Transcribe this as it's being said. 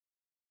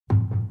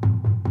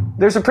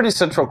There's a pretty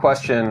central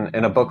question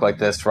in a book like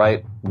this,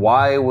 right?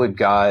 Why would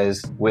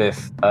guys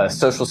with a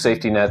social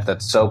safety net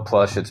that's so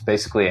plush, it's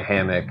basically a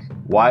hammock,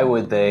 why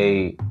would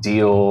they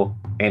deal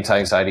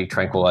anti-anxiety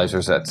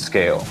tranquilizers at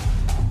scale?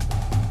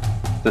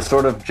 The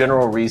sort of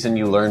general reason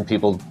you learn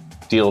people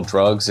deal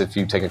drugs if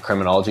you take a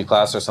criminology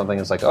class or something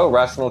is like, oh,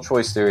 rational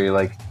choice theory.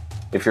 Like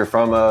if you're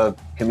from a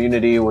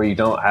community where you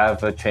don't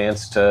have a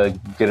chance to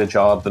get a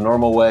job the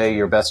normal way,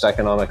 your best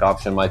economic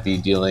option might be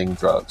dealing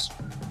drugs.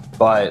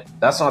 But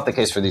that's not the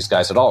case for these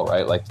guys at all,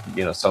 right? Like,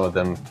 some of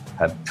them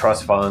had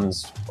trust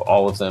funds,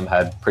 all of them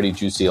had pretty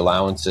juicy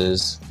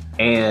allowances.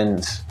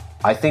 And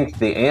I think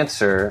the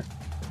answer,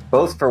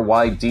 both for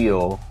why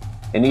deal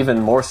and even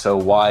more so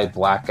why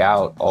black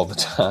out all the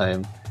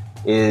time,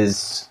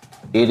 is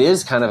it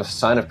is kind of a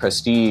sign of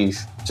prestige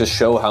to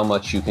show how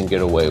much you can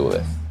get away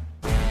with.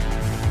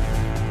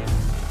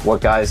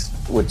 What guys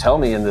would tell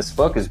me in this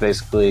book is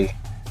basically,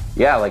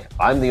 yeah, like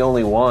I'm the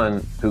only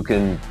one who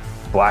can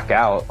black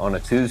out on a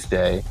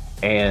Tuesday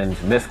and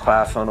miss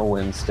class on a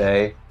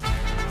Wednesday,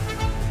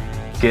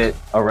 get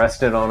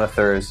arrested on a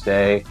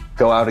Thursday,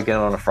 go out again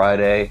on a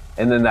Friday,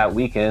 and then that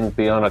weekend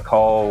be on a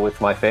call with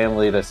my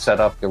family to set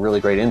up a really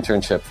great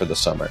internship for the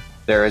summer.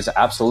 There is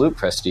absolute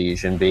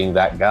prestige in being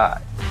that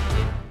guy.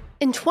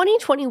 In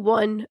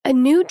 2021, a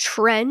new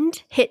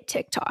trend hit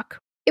TikTok.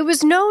 It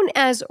was known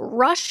as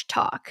Rush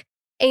Talk,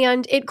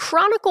 and it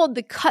chronicled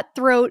the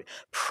cutthroat,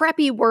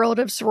 preppy world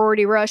of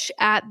sorority rush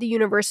at the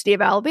University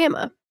of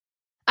Alabama.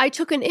 I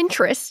took an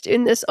interest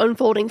in this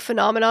unfolding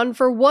phenomenon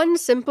for one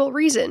simple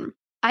reason.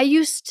 I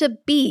used to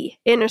be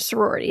in a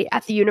sorority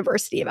at the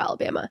University of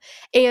Alabama,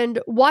 and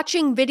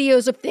watching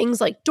videos of things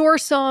like door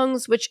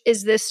songs, which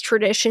is this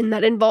tradition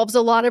that involves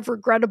a lot of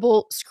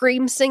regrettable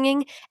scream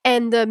singing,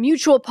 and the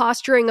mutual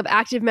posturing of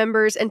active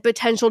members and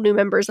potential new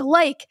members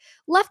alike,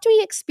 left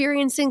me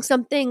experiencing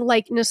something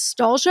like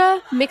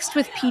nostalgia mixed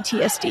with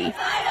PTSD.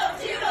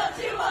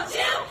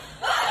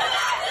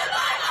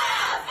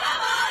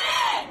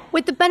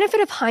 With the benefit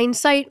of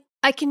hindsight,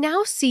 I can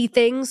now see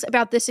things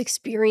about this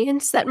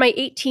experience that my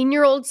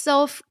 18-year-old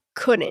self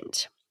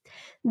couldn't.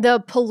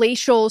 The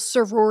palatial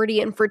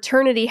sorority and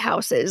fraternity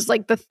houses,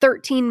 like the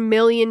 $13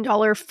 million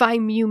Phi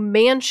Mu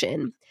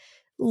mansion,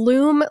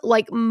 loom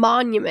like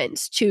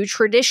monuments to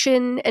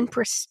tradition and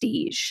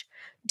prestige,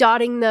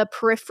 dotting the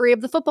periphery of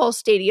the football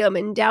stadium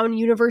and down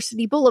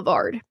University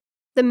Boulevard,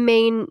 the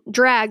main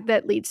drag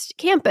that leads to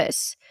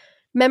campus.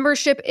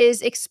 Membership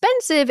is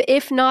expensive,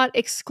 if not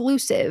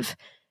exclusive.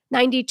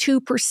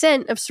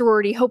 92% of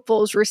sorority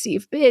hopefuls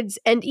receive bids,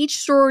 and each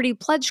sorority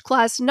pledge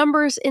class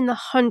numbers in the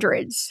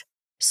hundreds.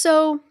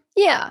 So,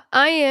 yeah,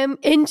 I am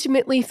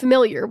intimately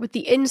familiar with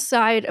the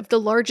inside of the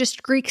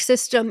largest Greek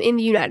system in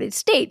the United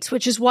States,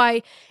 which is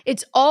why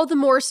it's all the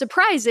more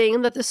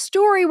surprising that the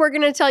story we're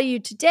going to tell you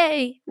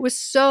today was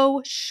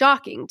so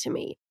shocking to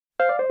me.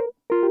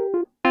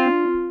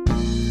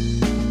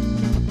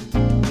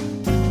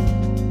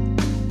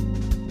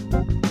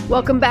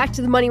 Welcome back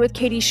to the Money with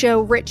Katie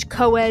show, Rich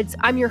Coeds.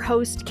 I'm your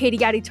host, Katie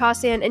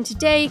Gaddy-Tassan, and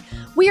today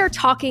we are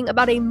talking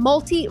about a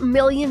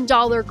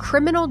multi-million-dollar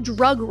criminal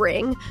drug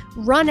ring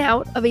run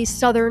out of a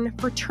Southern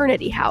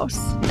fraternity house.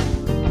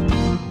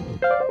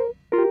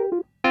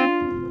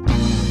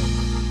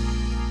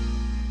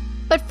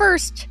 But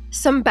first,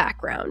 some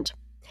background.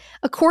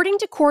 According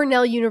to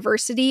Cornell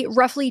University,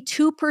 roughly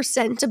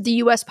 2% of the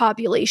U.S.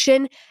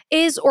 population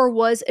is or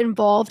was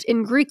involved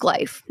in Greek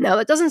life. Now,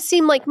 that doesn't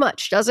seem like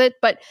much, does it?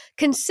 But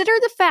consider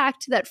the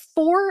fact that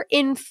 4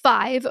 in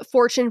 5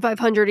 Fortune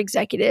 500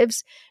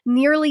 executives,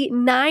 nearly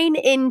 9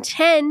 in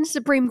 10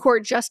 Supreme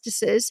Court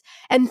justices,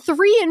 and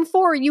 3 in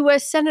 4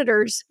 U.S.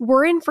 senators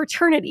were in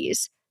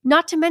fraternities,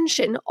 not to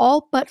mention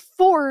all but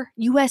 4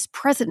 U.S.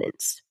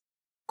 presidents.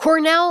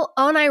 Cornell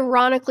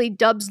unironically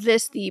dubs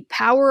this the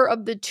power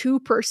of the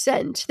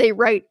 2%. They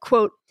write,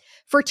 quote,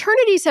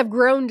 "Fraternities have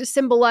grown to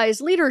symbolize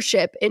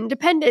leadership,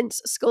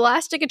 independence,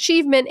 scholastic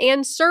achievement,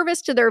 and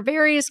service to their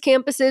various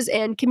campuses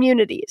and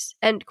communities,"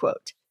 end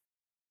quote.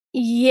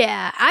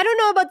 Yeah, I don't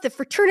know about the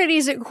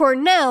fraternities at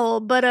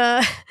Cornell,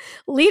 but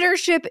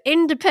leadership,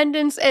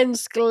 independence, and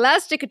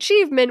scholastic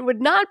achievement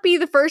would not be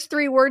the first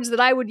 3 words that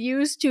I would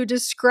use to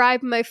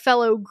describe my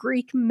fellow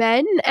Greek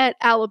men at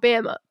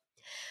Alabama.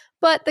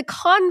 But the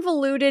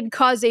convoluted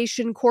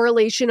causation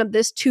correlation of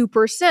this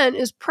 2%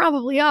 is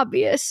probably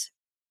obvious.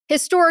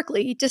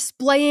 Historically,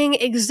 displaying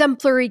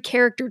exemplary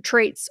character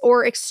traits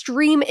or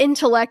extreme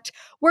intellect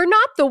were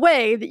not the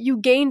way that you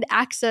gained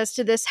access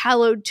to this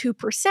hallowed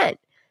 2%.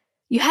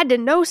 You had to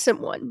know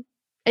someone,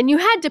 and you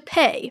had to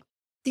pay.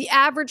 The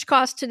average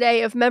cost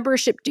today of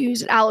membership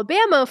dues at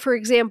Alabama, for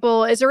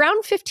example, is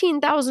around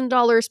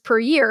 $15,000 per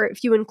year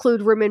if you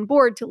include room and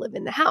board to live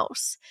in the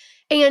house.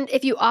 And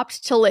if you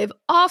opt to live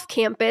off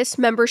campus,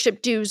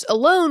 membership dues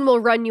alone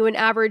will run you an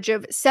average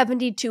of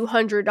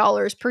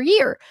 $7,200 per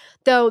year,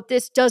 though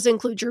this does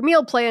include your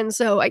meal plan,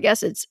 so I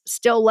guess it's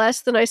still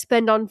less than I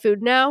spend on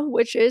food now,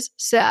 which is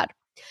sad.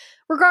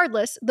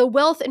 Regardless, the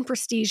wealth and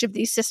prestige of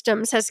these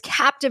systems has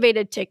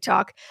captivated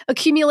TikTok,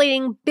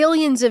 accumulating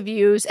billions of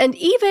views and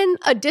even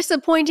a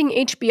disappointing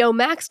HBO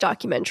Max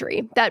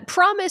documentary that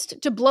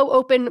promised to blow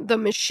open The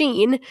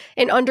Machine,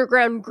 an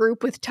underground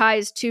group with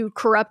ties to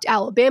corrupt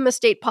Alabama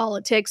state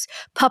politics,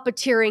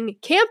 puppeteering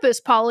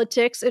campus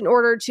politics in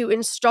order to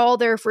install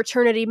their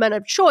fraternity men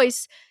of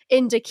choice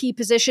into key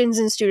positions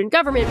in student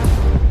government.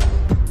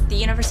 The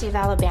University of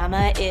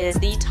Alabama is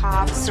the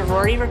top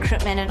sorority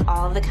recruitment in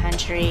all of the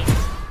country.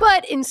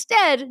 But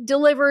instead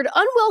delivered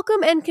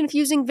unwelcome and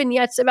confusing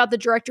vignettes about the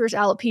director's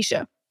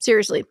alopecia.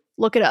 Seriously,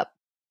 look it up.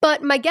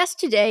 But my guest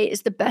today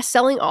is the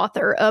best-selling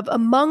author of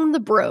Among the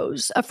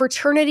Bros, a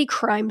fraternity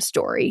crime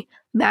story,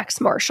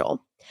 Max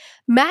Marshall.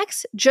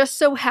 Max just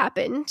so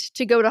happened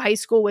to go to high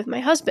school with my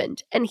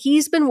husband, and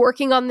he's been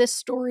working on this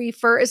story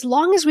for as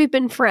long as we've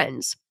been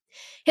friends.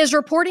 His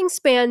reporting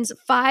spans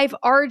 5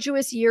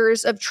 arduous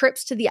years of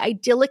trips to the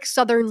idyllic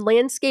southern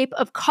landscape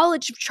of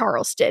College of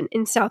Charleston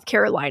in South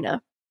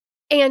Carolina,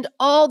 and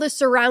all the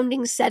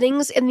surrounding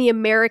settings in the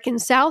American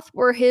South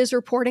where his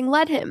reporting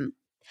led him.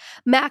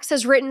 Max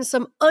has written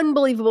some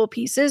unbelievable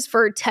pieces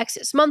for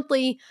Texas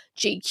Monthly,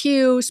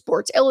 GQ,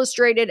 Sports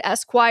Illustrated,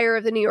 Esquire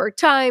of the New York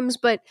Times,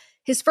 but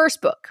his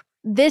first book,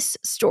 This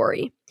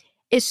Story,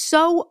 is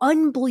so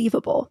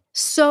unbelievable,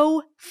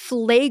 so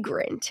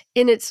flagrant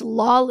in its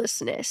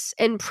lawlessness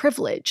and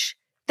privilege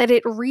that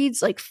it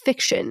reads like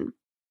fiction.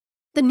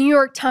 The New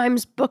York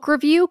Times Book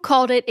Review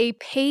called it a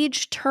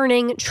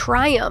page-turning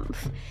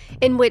triumph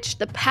in which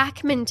the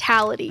pack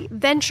mentality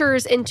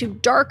ventures into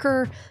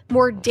darker,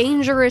 more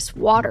dangerous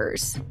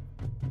waters,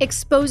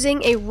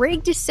 exposing a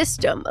rigged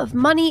system of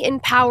money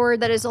and power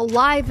that is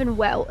alive and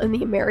well in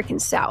the American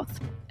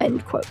South,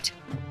 end quote.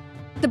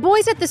 The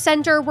boys at the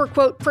center were,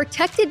 quote,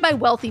 protected by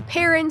wealthy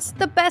parents,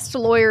 the best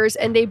lawyers,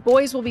 and a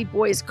boys will be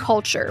boys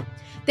culture.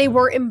 They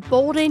were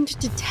emboldened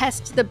to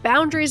test the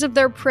boundaries of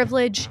their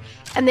privilege,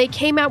 and they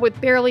came out with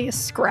barely a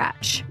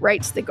scratch,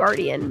 writes The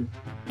Guardian.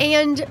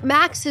 And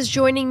Max is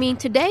joining me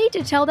today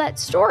to tell that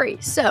story,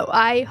 so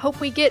I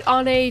hope we get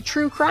on a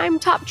true crime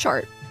top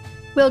chart.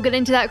 We'll get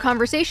into that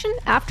conversation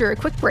after a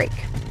quick break.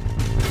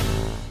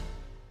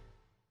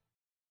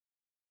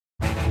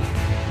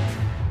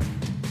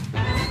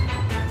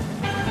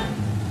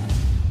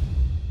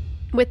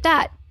 With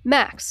that,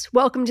 Max,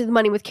 welcome to the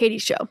Money with Katie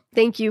show.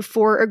 Thank you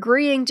for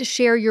agreeing to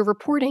share your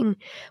reporting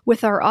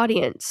with our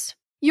audience.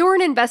 You're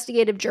an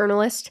investigative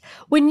journalist.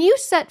 When you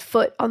set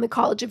foot on the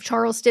College of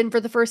Charleston for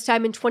the first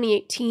time in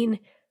 2018,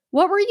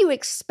 what were you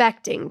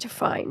expecting to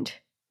find?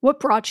 What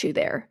brought you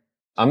there?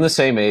 I'm the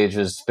same age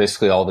as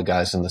basically all the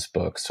guys in this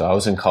book. So I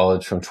was in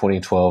college from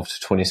 2012 to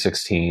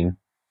 2016.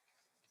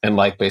 And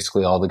like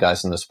basically all the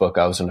guys in this book,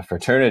 I was in a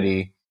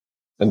fraternity.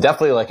 And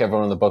definitely like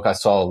everyone in the book, I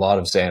saw a lot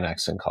of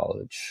Xanax in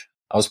college.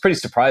 I was pretty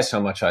surprised how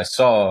much I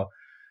saw.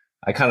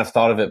 I kind of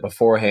thought of it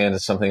beforehand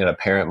as something that a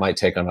parent might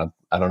take on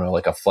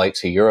like a flight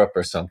to Europe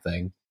or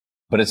something.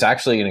 But it's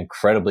actually an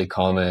incredibly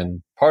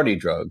common party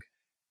drug.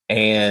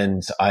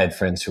 And I had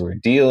friends who were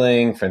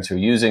dealing, friends who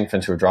were using,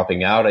 friends who were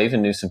dropping out. I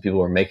even knew some people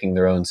who were making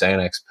their own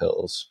Xanax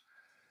pills.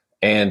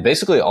 And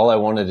basically all I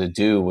wanted to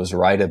do was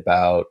write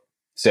about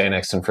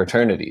Xanax and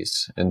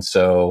fraternities. And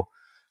so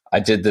I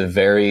did the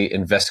very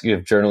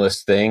investigative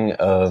journalist thing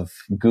of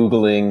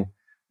Googling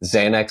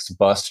Xanax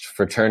bust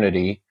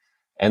fraternity.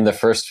 And the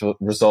first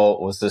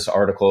result was this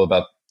article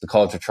about the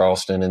College of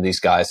Charleston and these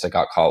guys that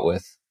got caught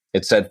with,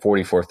 it said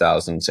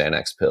 44,000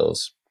 Xanax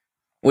pills,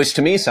 which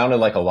to me sounded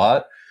like a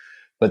lot.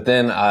 But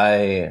then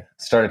I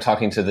started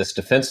talking to this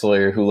defense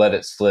lawyer who let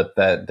it slip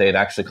that they had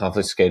actually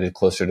confiscated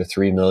closer to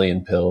 3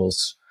 million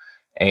pills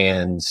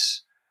and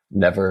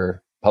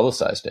never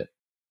publicized it.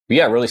 But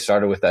yeah, it really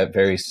started with that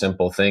very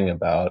simple thing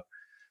about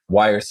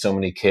why are so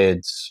many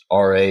kids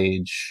our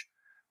age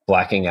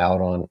blacking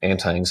out on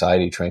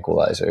anti-anxiety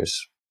tranquilizers.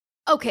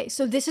 Okay,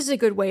 so this is a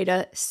good way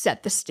to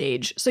set the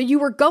stage. So you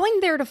were going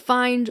there to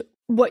find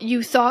what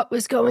you thought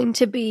was going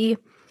to be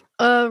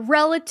a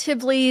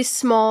relatively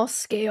small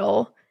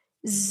scale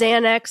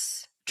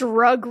Xanax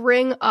drug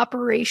ring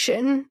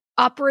operation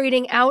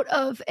operating out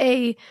of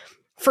a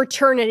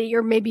fraternity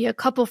or maybe a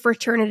couple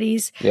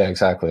fraternities. Yeah,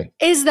 exactly.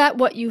 Is that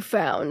what you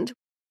found?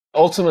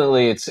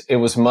 Ultimately, it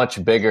was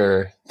much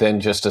bigger than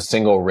just a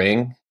single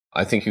ring.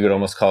 I think you could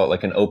almost call it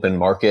like an open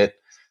market.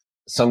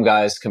 Some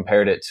guys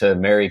compared it to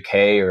Mary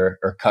Kay or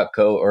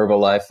Cutco,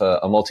 Herbalife,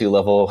 a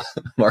multi-level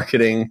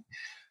marketing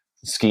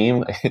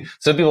scheme.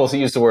 Some people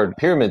use the word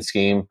pyramid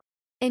scheme.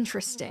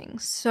 Interesting.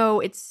 So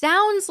it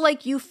sounds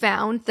like you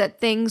found that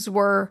things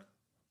were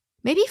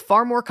maybe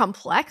far more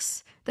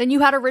complex than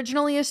you had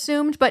originally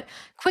assumed. But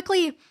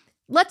quickly,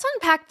 let's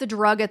unpack the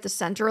drug at the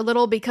center a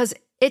little because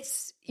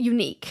it's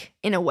unique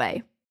in a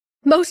way.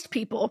 Most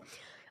people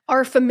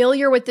are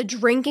familiar with the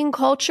drinking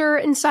culture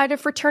inside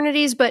of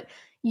fraternities, but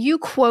you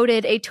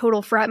quoted a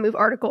Total Frat Move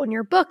article in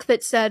your book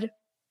that said,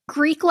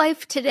 Greek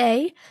life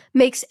today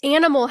makes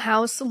Animal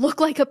House look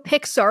like a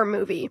Pixar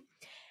movie.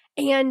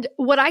 And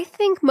what I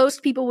think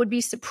most people would be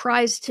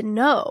surprised to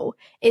know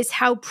is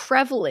how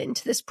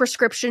prevalent this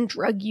prescription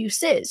drug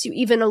use is. You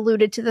even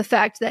alluded to the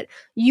fact that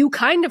you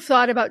kind of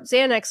thought about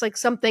Xanax like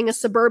something a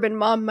suburban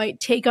mom might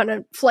take on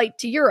a flight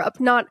to Europe,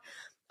 not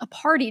a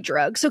party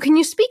drug. So can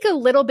you speak a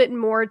little bit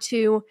more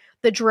to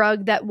the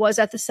drug that was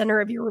at the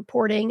center of your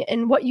reporting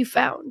and what you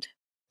found?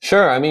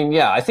 Sure. I mean,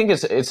 yeah, I think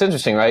it's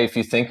interesting, right? If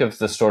you think of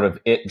the sort of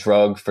it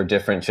drug for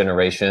different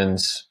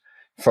generations,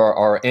 for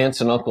our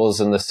aunts and uncles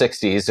in the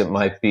 60s, it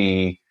might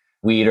be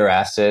weed or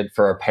acid.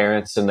 For our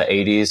parents in the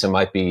 80s, it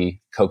might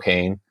be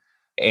cocaine.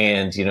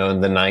 And,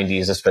 in the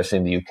 90s, especially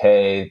in the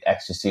UK,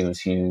 ecstasy was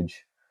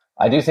huge.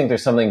 I do think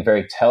there's something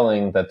very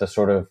telling that the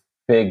sort of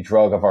big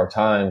drug of our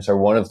times, or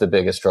one of the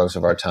biggest drugs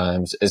of our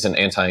times, is an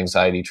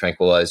anti-anxiety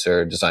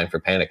tranquilizer designed for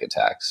panic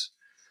attacks.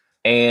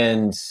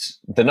 And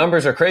the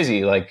numbers are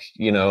crazy. Like,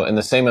 in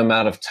the same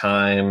amount of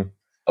time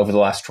over the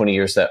last 20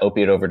 years that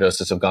opiate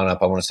overdoses have gone up,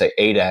 I want to say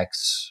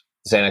 8x,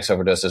 Xanax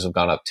overdoses have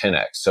gone up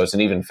 10x. So it's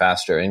an even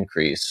faster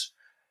increase.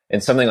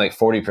 And something like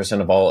 40%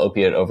 of all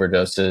opiate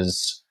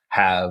overdoses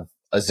have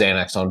a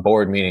Xanax on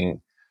board,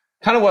 meaning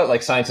kind of what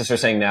like scientists are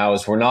saying now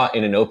is we're not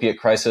in an opiate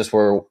crisis,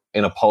 we're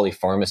in a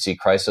polypharmacy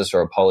crisis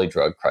or a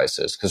polydrug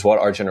crisis. Because what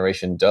our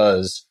generation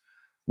does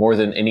more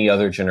than any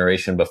other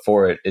generation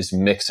before it is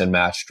mix and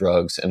match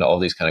drugs into all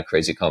these kind of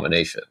crazy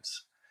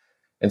combinations.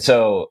 And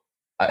so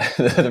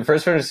the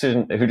first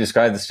person who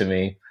described this to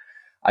me,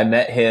 I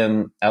met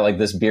him at like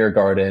this beer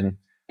garden.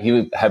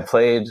 He had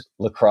played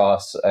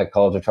lacrosse at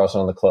College of Charleston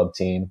on the club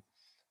team.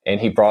 And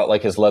he brought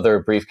like his leather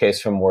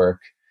briefcase from work.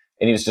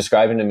 And he was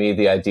describing to me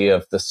the idea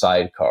of the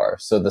sidecar.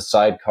 So the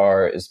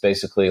sidecar is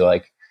basically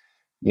like,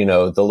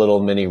 the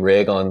little mini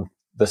rig on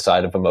the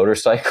side of a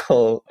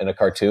motorcycle in a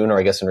cartoon, or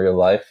I guess in real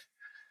life,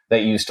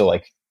 that you used to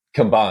like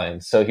combine.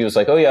 So he was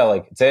like, oh yeah,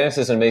 like Xanax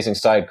is an amazing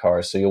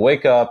sidecar. So you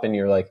wake up and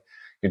you're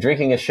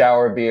drinking a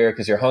shower beer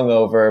because you're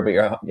hungover, but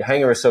your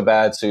hangover is so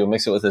bad. So you'll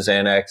mix it with a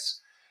Xanax,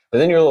 but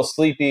then you're a little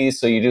sleepy.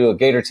 So you do a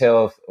gator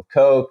tail of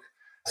Coke.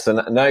 So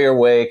now you're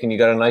awake and you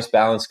got a nice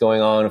balance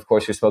going on. Of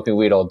course, you're smoking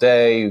weed all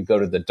day. You go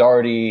to the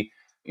Darty.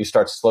 You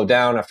start to slow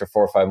down after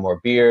 4 or 5 more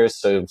beers.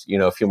 So,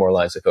 a few more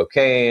lines of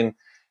cocaine.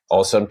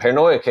 All of a sudden,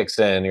 paranoia kicks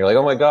in. You're like,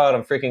 oh my God,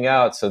 I'm freaking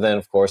out. So then,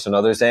 of course,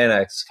 another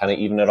Xanax, kind of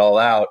even it all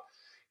out.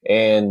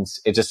 And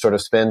it just sort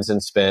of spins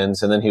and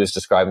spins. And then he was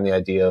describing the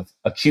idea of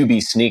a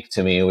QB sneak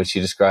to me, which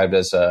he described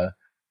as a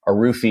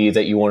roofie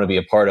that you want to be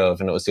a part of.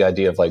 And it was the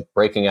idea of like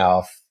breaking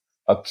off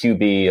a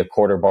QB, a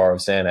quarter bar of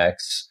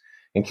Xanax.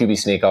 And QB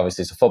sneak,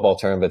 obviously, is a football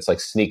term, but it's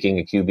like sneaking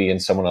a QB in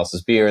someone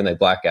else's beer and they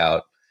black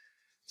out.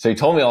 So he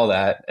told me all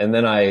that. And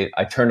then I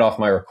turned off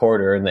my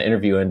recorder and the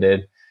interview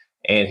ended.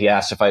 And he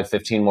asked if I had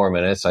 15 more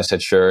minutes. I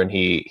said, sure. And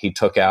he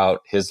took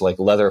out his like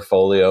leather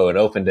folio and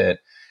opened it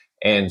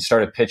and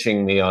started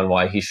pitching me on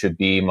why he should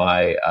be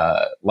my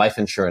life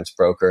insurance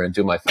broker and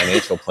do my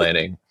financial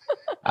planning,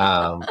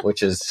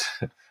 which is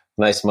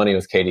nice money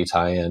with Katie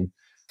tie-in.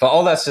 But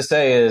all that's to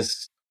say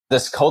is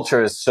this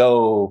culture is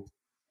so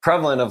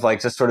prevalent of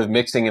like just sort of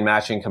mixing and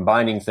matching,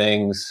 combining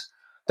things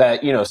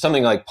that,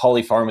 something like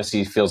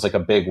polypharmacy feels like a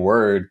big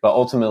word, but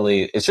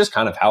ultimately it's just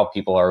kind of how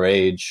people our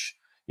age,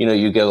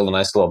 you get a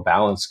nice little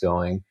balance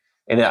going.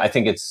 And I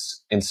think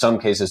it's in some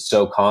cases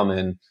so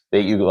common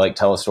that you like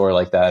tell a story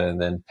like that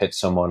and then pitch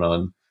someone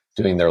on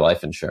doing their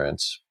life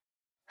insurance.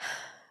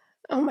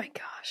 Oh my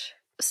gosh.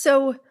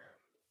 So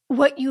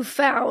what you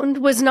found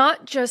was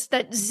not just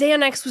that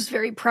Xanax was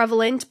very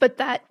prevalent, but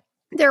that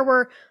there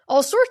were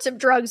all sorts of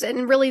drugs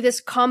and really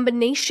this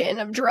combination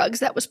of drugs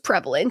that was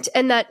prevalent,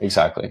 and that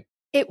exactly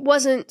it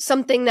wasn't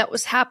something that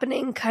was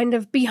happening kind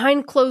of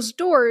behind closed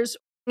doors.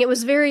 It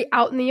was very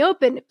out in the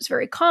open. It was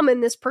very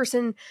common. This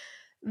person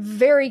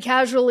very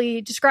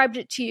casually described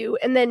it to you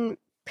and then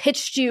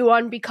pitched you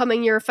on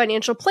becoming your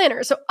financial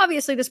planner. So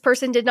obviously this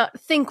person did not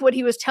think what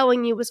he was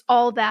telling you was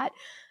all that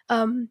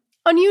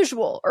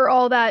unusual or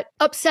all that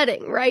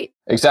upsetting, right?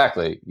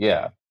 Exactly.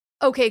 Yeah.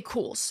 Okay,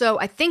 cool. So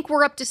I think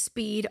we're up to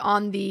speed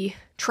on the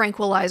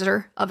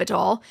tranquilizer of it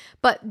all.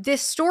 But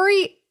this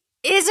story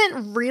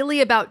isn't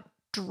really about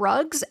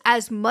drugs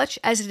as much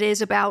as it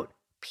is about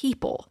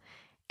people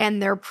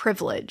and their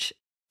privilege.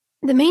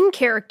 The main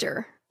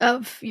character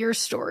of your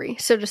story,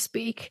 so to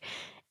speak,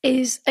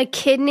 is a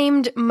kid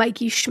named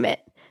Mikey Schmidt.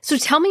 So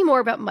tell me more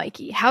about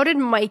Mikey. How did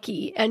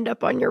Mikey end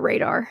up on your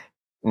radar?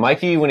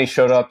 Mikey, when he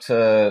showed up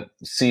to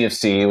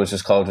CFC, which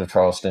is College of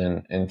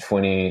Charleston, in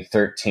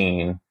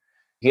 2013,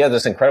 he had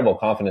this incredible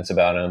confidence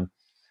about him.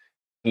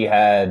 He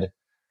had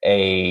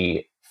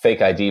a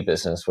fake ID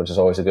business, which is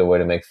always a good way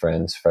to make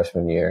friends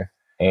freshman year.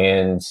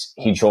 And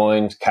he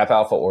joined Kappa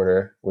Alpha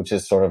Order, which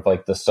is sort of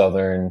like the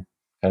Southern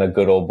kind of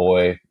good old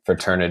boy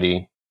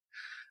fraternity.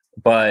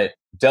 But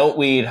dealt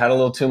weed, had a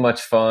little too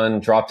much fun,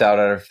 dropped out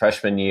of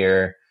freshman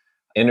year,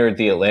 entered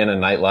the Atlanta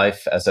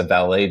nightlife as a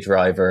valet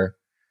driver,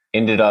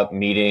 ended up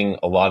meeting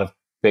a lot of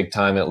big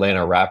time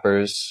Atlanta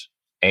rappers,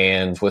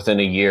 and within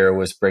a year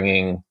was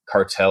bringing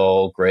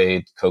cartel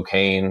grade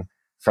cocaine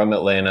from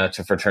Atlanta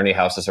to fraternity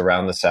houses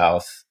around the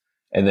South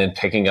and then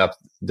picking up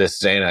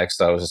this Xanax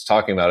that I was just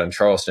talking about in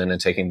Charleston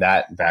and taking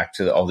that back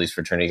to all these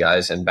fraternity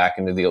guys and back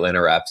into the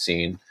Atlanta rap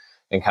scene,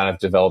 and kind of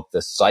developed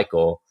this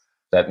cycle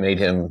that made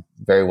him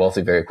very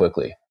wealthy very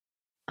quickly.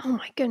 Oh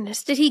my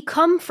goodness. Did he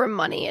come from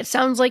money? It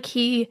sounds like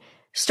he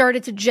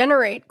started to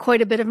generate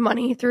quite a bit of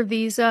money through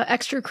these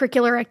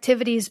extracurricular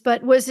activities,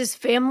 but was his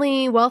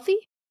family wealthy?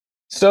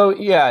 So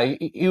yeah,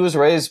 he was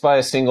raised by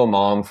a single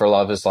mom for a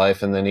lot of his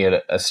life, and then he had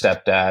a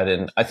stepdad.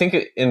 And I think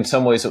in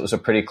some ways it was a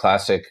pretty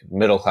classic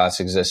middle class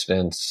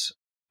existence.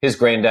 His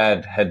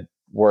granddad had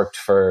worked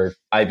for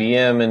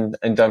IBM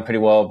and done pretty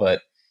well,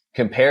 but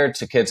compared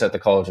to kids at the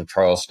College of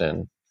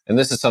Charleston, and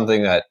this is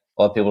something that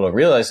a lot of people don't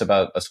realize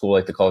about a school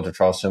like the College of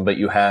Charleston, but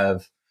you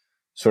have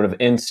sort of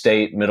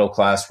in-state,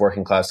 middle-class,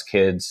 working-class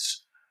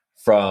kids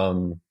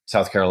from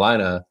South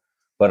Carolina,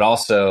 but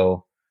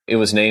also it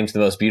was named the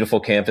most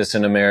beautiful campus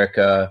in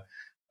America.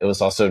 It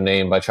was also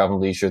named by Travel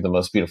and Leisure the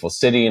most beautiful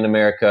city in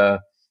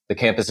America. The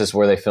campus is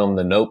where they filmed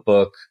The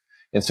Notebook.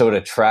 And so it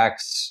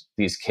attracts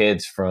these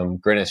kids from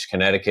Greenwich,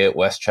 Connecticut,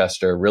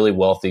 Westchester, really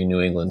wealthy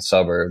New England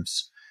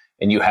suburbs.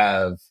 And you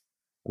have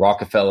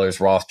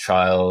Rockefellers,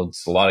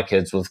 Rothschilds, a lot of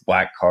kids with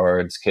black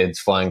cards, kids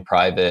flying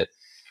private,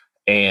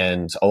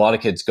 and a lot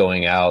of kids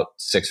going out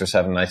 6 or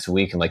 7 nights a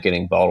week and like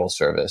getting bottle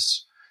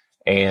service.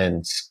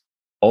 And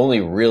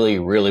only really,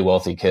 really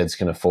wealthy kids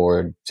can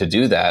afford to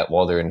do that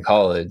while they're in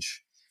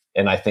college.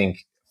 And I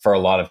think for a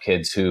lot of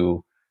kids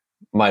who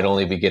might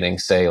only be getting,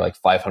 say, like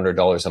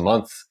 $500 a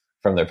month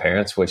from their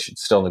parents, which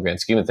still in the grand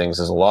scheme of things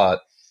is a lot,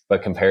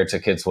 but compared to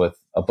kids with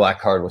a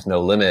black card with no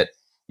limit,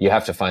 you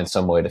have to find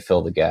some way to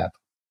fill the gap.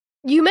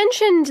 You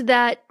mentioned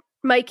that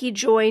Mikey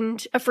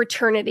joined a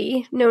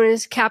fraternity known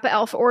as Kappa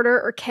Alpha Order,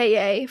 or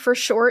KA for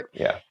short.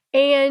 Yeah.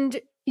 And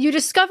you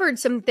discovered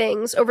some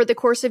things over the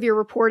course of your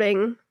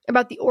reporting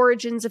about the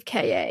origins of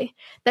KA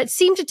that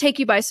seemed to take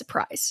you by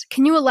surprise.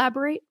 Can you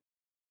elaborate?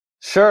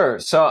 Sure.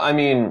 So, I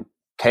mean,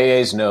 KA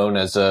is known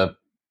as a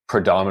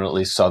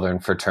predominantly Southern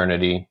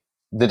fraternity.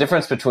 The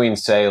difference between,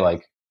 say,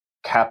 like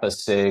Kappa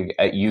Sig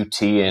at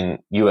UT and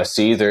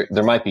USC,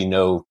 there might be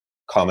no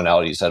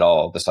commonalities at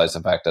all, besides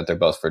the fact that they're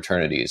both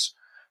fraternities.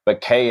 But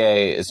KA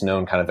is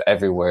known kind of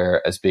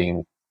everywhere as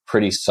being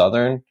pretty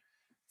Southern.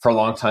 For a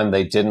long time,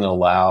 they didn't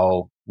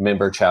allow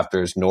member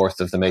chapters north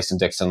of the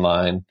Mason-Dixon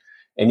line.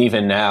 And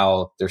even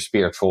now, their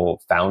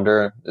spiritual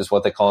founder is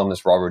what they call him,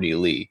 is Robert E.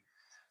 Lee.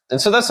 And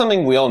so that's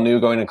something we all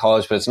knew going to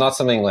college, but it's not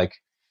something like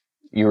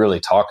you really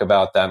talk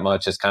about that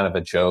much. It's kind of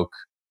a joke.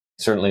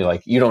 Certainly,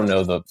 like, you don't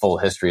know the full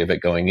history of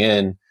it going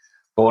in.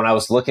 But when I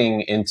was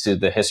looking into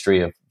the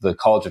history of the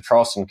College of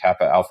Charleston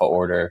Kappa Alpha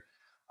Order,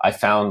 I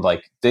found,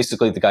 like,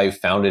 basically the guy who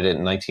founded it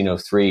in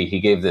 1903,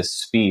 he gave this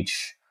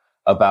speech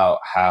about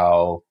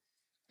how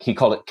he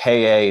called it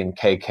KA and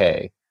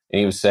KK. And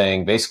he was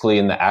saying, basically,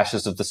 in the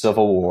ashes of the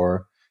Civil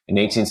War, in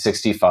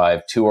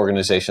 1865, two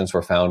organizations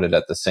were founded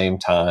at the same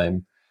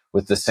time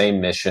with the same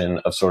mission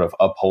of sort of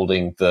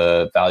upholding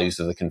the values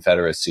of the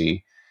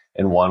Confederacy.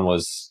 And one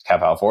was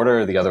Kappa Alpha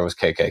Order, the other was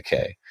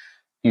KKK.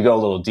 You go a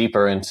little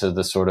deeper into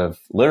the sort of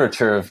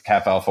literature of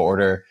Kappa Alpha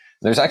Order,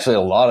 there's actually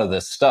a lot of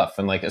this stuff.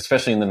 And like,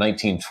 especially in the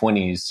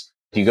 1920s,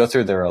 you go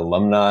through their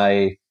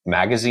alumni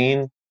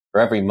magazine,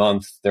 where every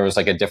month there was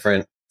like a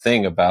different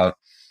thing about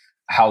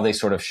how they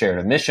sort of shared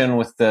a mission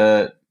with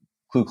the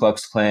Ku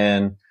Klux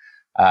Klan,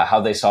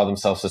 how they saw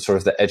themselves as sort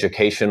of the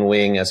education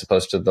wing as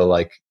opposed to the,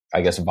 like,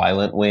 I guess,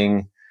 violent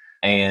wing.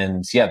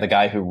 And yeah, the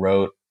guy who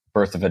wrote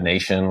Birth of a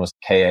Nation was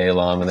KA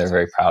alum, and they're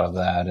very proud of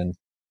that. And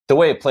the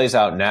way it plays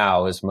out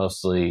now is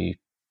mostly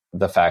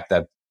the fact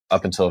that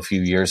up until a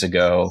few years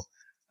ago,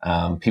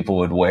 people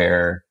would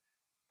wear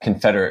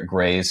Confederate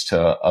grays to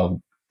a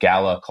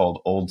gala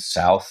called Old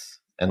South,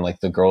 and like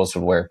the girls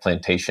would wear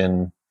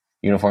plantation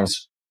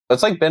uniforms.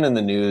 It's like been in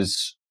the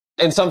news.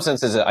 In some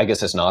senses, I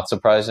guess it's not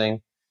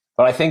surprising,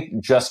 but I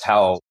think just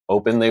how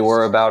open they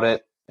were about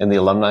it in the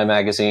alumni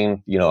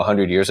magazine,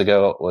 100 years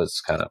ago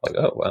was kind of like,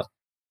 oh, well.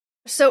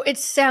 So it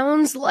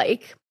sounds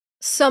like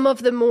some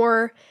of the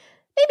more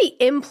maybe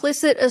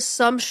implicit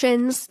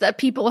assumptions that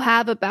people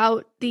have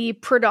about the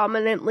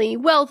predominantly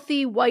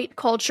wealthy white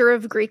culture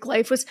of Greek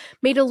life was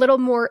made a little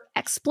more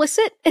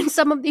explicit in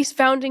some of these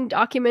founding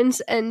documents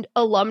and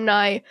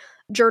alumni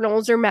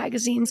journals or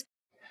magazines.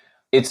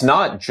 It's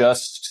not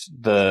just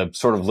the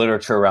sort of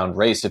literature around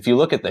race. If you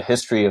look at the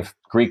history of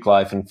Greek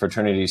life and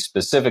fraternity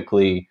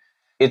specifically,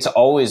 it's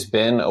always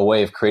been a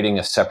way of creating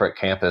a separate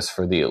campus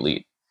for the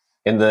elite.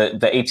 In the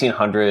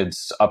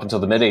 1800s, up until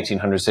the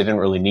mid-1800s, they didn't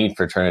really need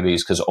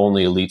fraternities because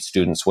only elite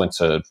students went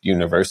to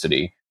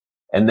university.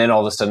 And then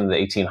all of a sudden in the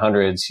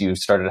 1800s, you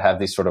started to have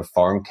these sort of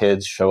farm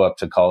kids show up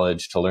to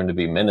college to learn to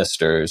be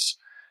ministers.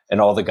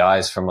 And all the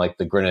guys from like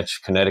the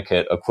Greenwich,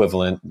 Connecticut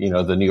equivalent,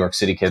 the New York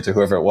City kids or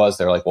whoever it was,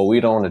 they're like, well, we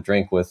don't want to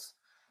drink with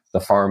the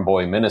farm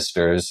boy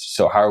ministers.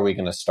 So how are we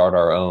going to start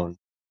our own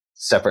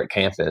separate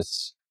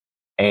campus?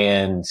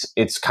 And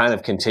it's kind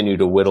of continued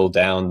to whittle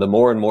down. The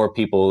more and more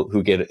people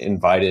who get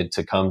invited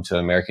to come to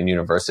American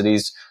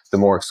universities, the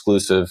more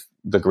exclusive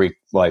the Greek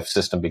life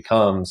system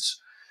becomes.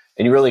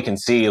 And you really can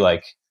see,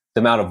 like,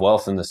 the amount of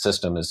wealth in the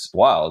system is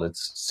wild.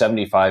 It's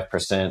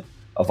 75%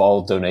 of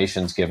all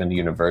donations given to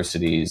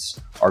universities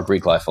are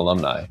Greek life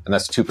alumni, and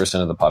that's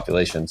 2% of the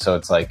population. So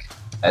it's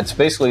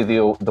basically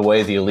the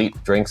way the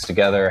elite drinks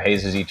together,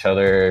 hazes each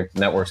other,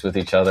 networks with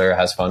each other,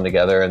 has fun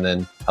together, and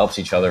then helps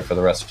each other for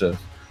the rest of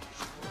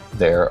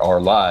our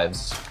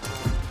lives.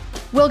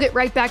 We'll get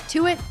right back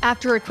to it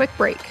after a quick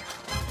break.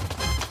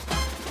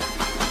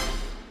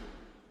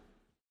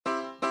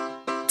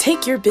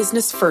 Take your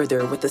business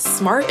further with the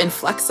smart and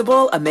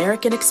flexible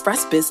American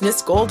Express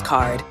Business Gold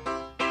Card.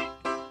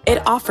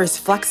 It offers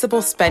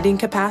flexible spending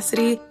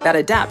capacity that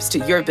adapts to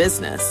your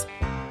business.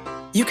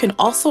 You can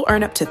also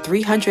earn up to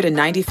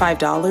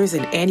 $395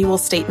 in annual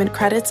statement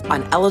credits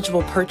on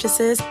eligible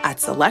purchases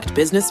at select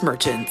business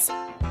merchants.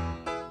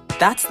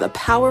 That's the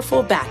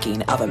powerful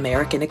backing of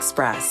American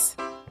Express.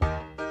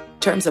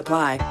 Terms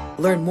apply.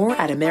 Learn more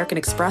at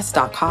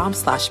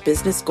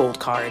americanexpress.com/business gold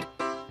card.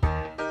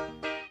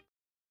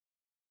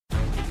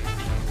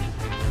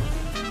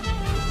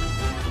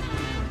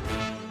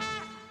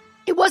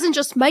 It wasn't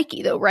just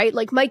Mikey, though, right?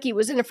 Like, Mikey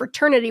was in a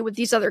fraternity with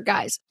these other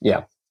guys.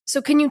 Yeah.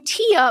 So can you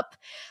tee up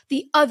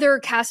the other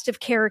cast of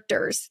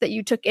characters that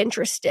you took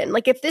interest in?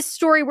 Like, if this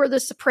story were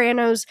The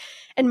Sopranos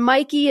and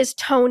Mikey is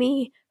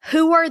Tony,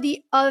 who are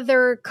the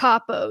other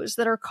capos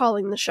that are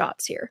calling the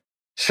shots here?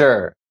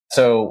 Sure.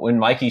 So when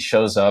Mikey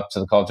shows up to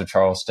the College of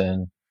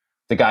Charleston,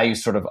 the guy who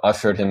sort of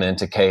ushered him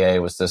into KA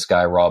was this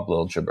guy, Rob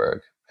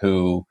Liljeburg,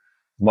 who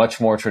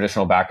much more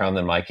traditional background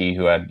than Mikey,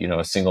 who had,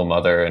 a single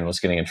mother and was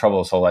getting in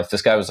trouble his whole life.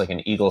 This guy was like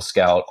an Eagle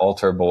Scout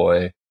altar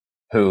boy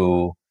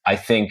who I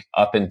think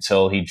up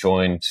until he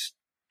joined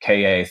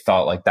KA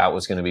thought like that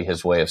was going to be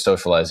his way of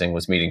socializing,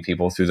 was meeting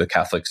people through the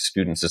Catholic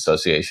Students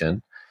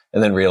Association,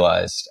 and then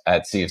realized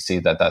at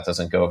CFC that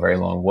doesn't go a very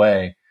long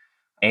way.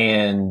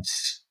 And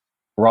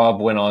Rob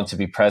went on to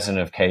be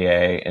president of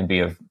KA and be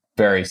a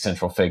very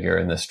central figure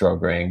in this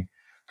drug ring.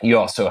 You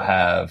also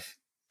have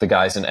the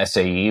guys in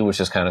SAE,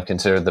 which is kind of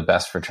considered the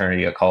best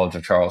fraternity at College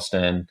of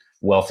Charleston,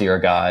 wealthier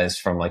guys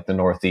from like the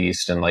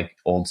Northeast and like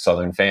old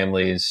Southern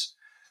families.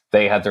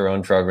 They had their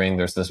own drug ring.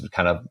 There's this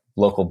kind of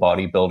local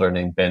bodybuilder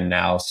named Ben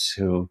Nouse,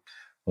 who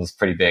was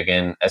pretty big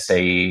in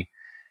SAE.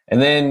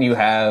 And then you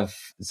have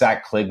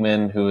Zach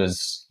Kligman, who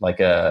is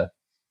like a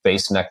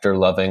base nectar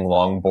loving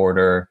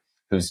longboarder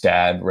whose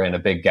dad ran a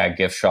big gag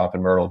gift shop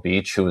in Myrtle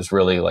Beach, who was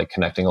really like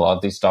connecting a lot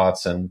of these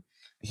dots. And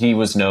he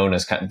was known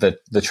as kind of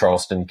the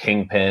Charleston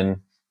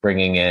kingpin,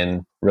 bringing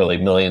in really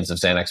millions of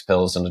Xanax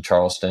pills into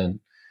Charleston.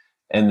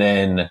 And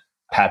then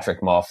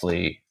Patrick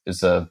Moffley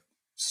is a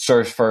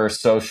surfer,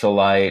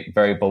 socialite,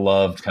 very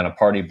beloved kind of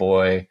party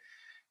boy.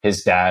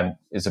 His dad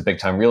is a big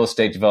time real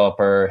estate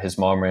developer. His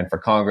mom ran for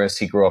Congress.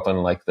 He grew up on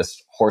like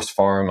this horse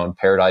farm on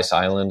Paradise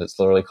Island, it's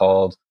literally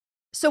called.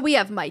 So we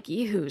have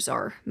Mikey, who's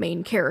our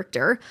main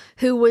character,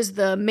 who was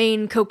the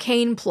main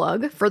cocaine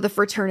plug for the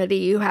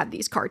fraternity, who had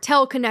these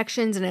cartel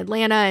connections in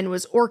Atlanta and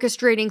was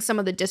orchestrating some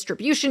of the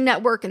distribution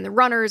network and the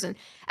runners. And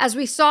as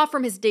we saw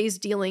from his days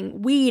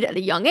dealing weed at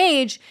a young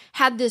age,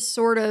 had this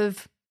sort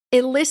of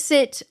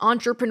illicit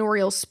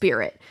entrepreneurial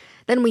spirit.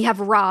 Then we have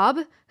Rob,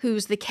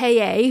 who's the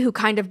KA, who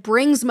kind of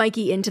brings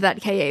Mikey into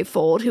that KA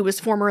fold, who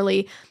was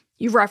formerly,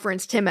 you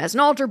referenced him as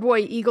an altar boy,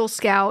 Eagle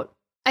Scout.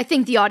 I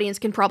think the audience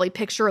can probably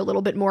picture a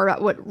little bit more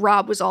about what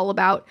Rob was all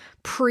about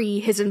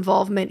pre his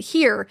involvement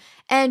here.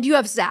 And you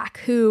have Zach,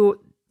 who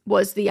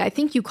was I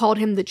think you called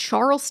him the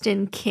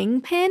Charleston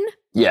Kingpin?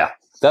 Yeah,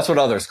 that's what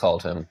others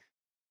called him.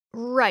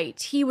 Right.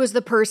 He was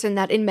the person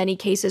that in many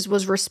cases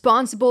was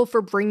responsible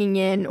for bringing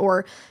in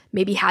or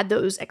maybe had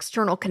those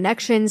external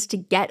connections to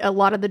get a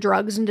lot of the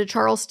drugs into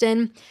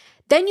Charleston.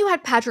 Then you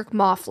had Patrick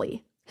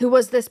Moffley, who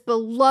was this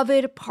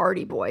beloved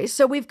party boy.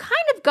 So we've kind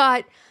of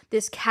got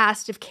this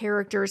cast of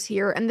characters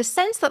here, and the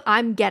sense that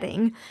I'm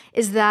getting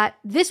is that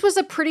this was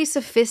a pretty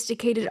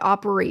sophisticated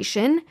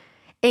operation,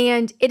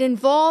 and it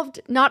involved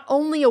not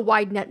only a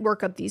wide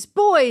network of these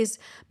boys,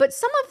 but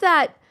some of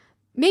that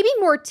maybe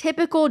more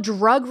typical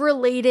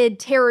drug-related,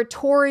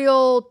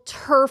 territorial,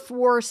 turf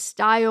war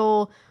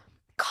style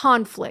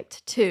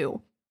conflict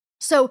too.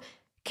 So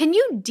can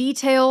you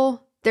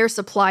detail their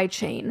supply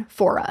chain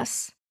for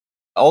us?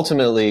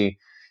 Ultimately,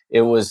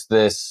 it was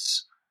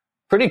this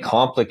pretty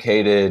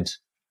complicated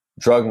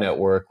drug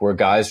network where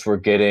guys were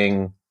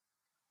getting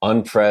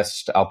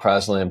unpressed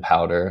alprazolam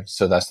powder,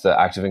 so that's the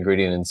active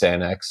ingredient in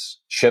Xanax,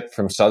 shipped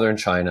from southern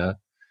China,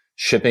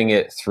 shipping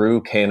it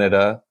through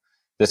Canada.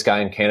 This guy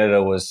in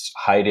Canada was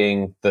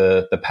hiding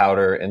the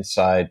powder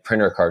inside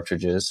printer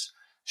cartridges,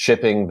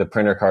 shipping the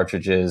printer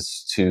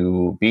cartridges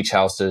to beach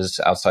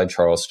houses outside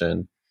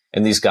Charleston.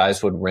 And these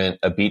guys would rent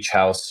a beach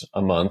house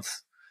a month,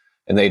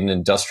 and they had an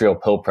industrial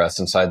pill press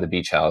inside the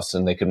beach house,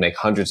 and they could make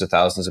hundreds of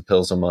thousands of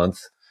pills a month.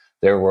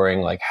 They were wearing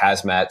like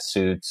hazmat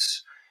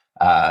suits.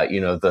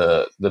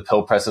 The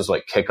pill presses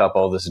like kick up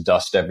all this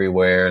dust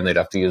everywhere, and they'd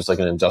have to use like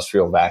an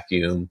industrial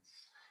vacuum.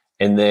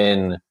 And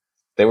then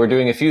they were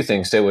doing a few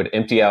things. They would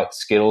empty out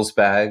Skittles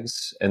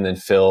bags and then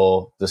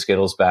fill the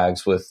Skittles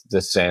bags with the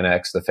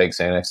Xanax, the fake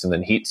Xanax, and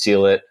then heat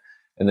seal it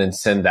and then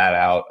send that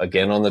out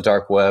again on the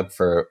dark web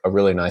for a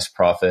really nice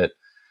profit.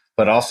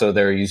 But also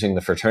they're using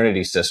the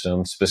fraternity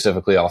system,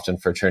 specifically often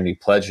fraternity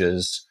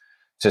pledges,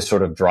 to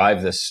sort of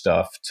drive this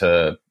stuff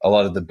to a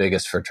lot of the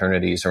biggest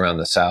fraternities around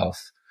the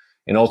South.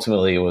 And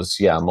ultimately it was,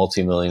 a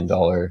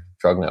multi-million-dollar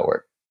drug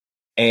network.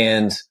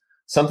 And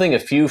something a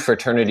few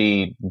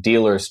fraternity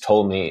dealers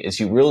told me is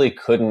you really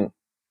couldn't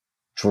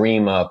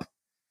dream up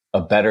a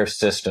better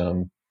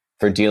system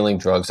for dealing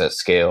drugs at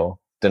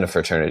scale than a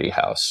fraternity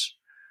house.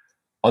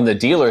 On the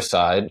dealer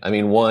side, I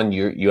mean, one,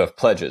 you have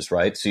pledges,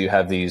 right? So you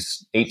have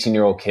these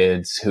 18-year-old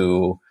kids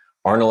who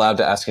aren't allowed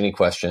to ask any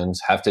questions,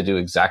 have to do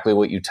exactly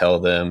what you tell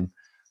them,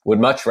 would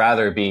much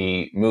rather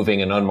be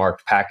moving an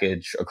unmarked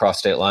package across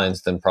state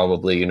lines than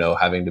probably,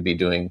 having to be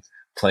doing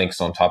planks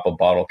on top of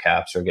bottle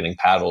caps or getting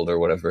paddled or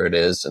whatever it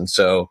is. And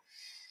so,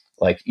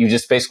 you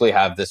just basically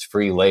have this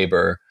free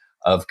labor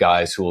of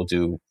guys who will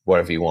do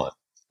whatever you want.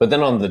 But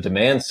then on the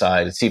demand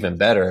side, it's even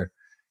better.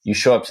 You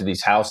show up to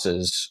these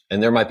houses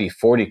and there might be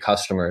 40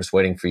 customers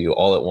waiting for you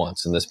all at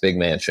once in this big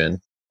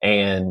mansion.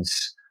 And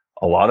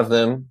a lot of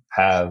them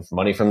have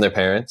money from their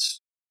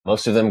parents.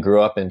 Most of them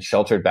grew up in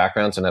sheltered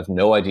backgrounds and have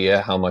no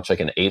idea how much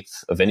an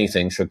eighth of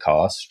anything should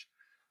cost.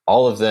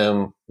 All of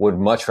them would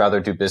much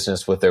rather do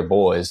business with their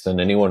boys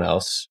than anyone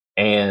else.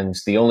 And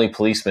the only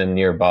policeman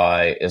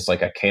nearby is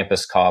a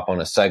campus cop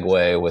on a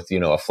Segway with,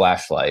 a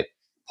flashlight,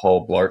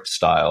 Paul Blart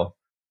style.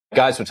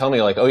 Guys would tell me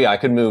I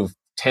could move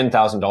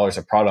 $10,000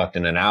 of product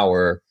in an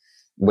hour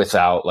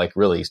without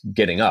really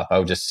getting up. I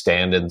would just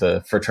stand in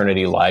the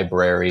fraternity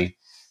library,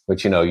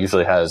 which,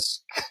 usually has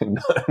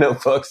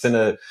notebooks and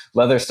a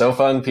leather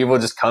sofa, and people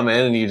just come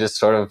in and you just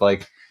sort of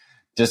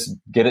just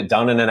get it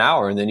done in an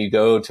hour. And then you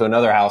go to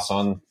another house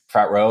on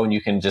Frat Row and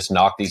you can just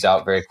knock these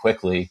out very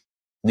quickly.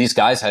 These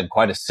guys had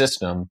quite a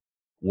system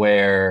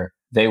where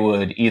they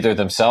would either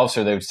themselves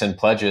or they would send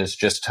pledges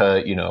just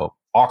to,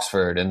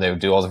 Oxford, and they would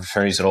do all the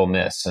fraternities at Ole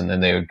Miss. And then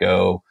they would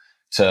go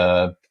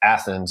to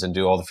Athens and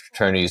do all the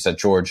fraternities at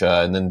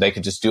Georgia. And then they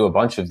could just do a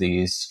bunch of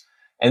these.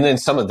 And then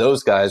some of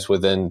those guys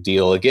would then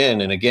deal again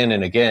and again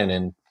and again.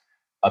 And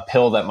a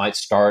pill that might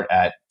start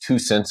at 2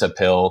 cents a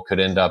pill could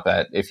end up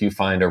at, if you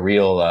find a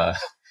real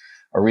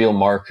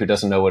mark who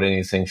doesn't know what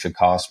anything should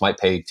cost, might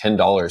pay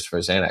 $10 for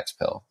a Xanax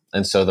pill.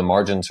 And so the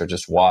margins are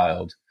just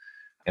wild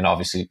and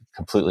obviously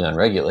completely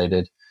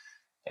unregulated.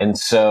 And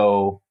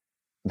so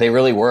they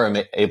really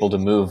were able to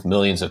move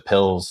millions of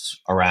pills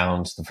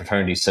around the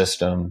fraternity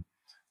system.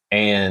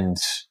 And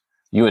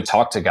you would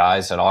talk to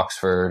guys at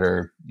Oxford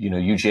or,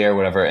 UGA or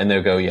whatever, and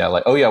they'll go,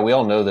 we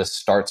all know this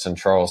starts in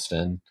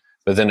Charleston,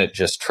 but then it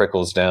just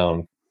trickles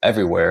down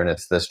everywhere and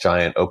it's this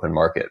giant open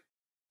market.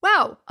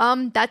 Wow.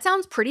 That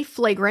sounds pretty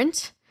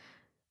flagrant.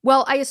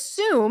 Well, I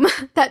assume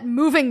that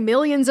moving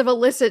millions of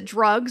illicit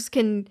drugs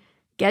can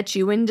get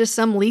you into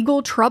some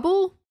legal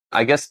trouble?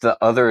 I guess the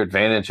other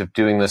advantage of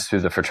doing this through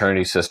the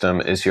fraternity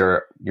system is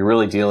you're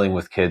really dealing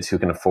with kids who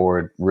can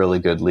afford really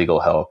good legal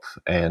help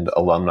and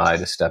alumni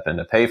to step in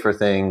to pay for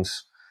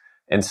things.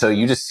 And so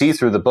you just see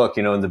through the book,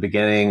 in the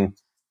beginning,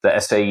 the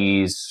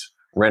SAEs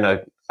rent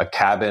a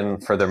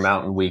cabin for their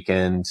mountain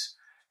weekend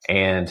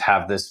and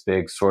have this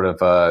big sort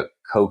of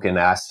coke and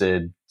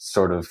acid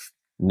sort of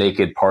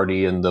naked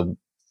party in the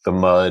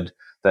mud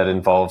that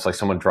involves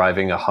someone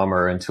driving a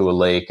Hummer into a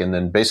lake and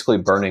then basically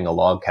burning a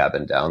log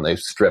cabin down. They've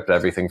stripped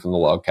everything from the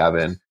log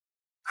cabin,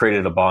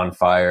 created a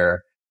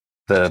bonfire.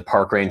 The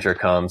park ranger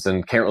comes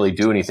and can't really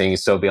do anything.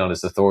 He's so beyond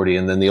his authority.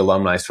 And then the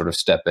alumni sort of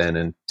step in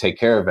and take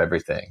care of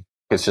everything.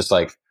 It's just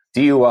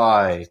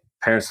DUI,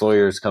 parents'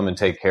 lawyers come and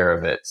take care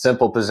of it.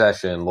 Simple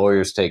possession,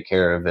 lawyers take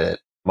care of it.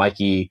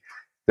 Mikey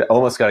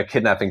almost got a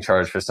kidnapping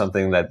charge for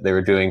something that they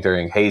were doing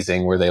during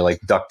hazing where they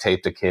duct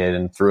taped a kid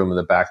and threw him in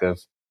the back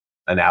of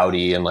an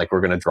Audi and we're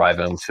going to drive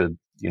him to,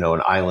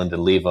 an island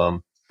and leave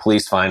him.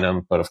 Police find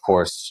him, but of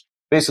course,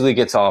 basically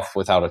gets off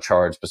without a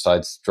charge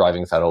besides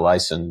driving without a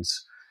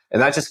license.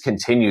 And that just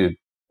continued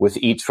with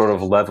each sort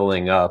of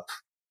leveling up.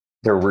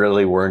 There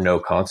really were no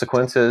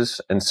consequences.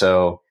 And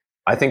so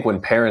I think when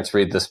parents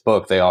read this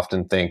book, they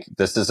often think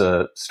this is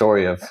a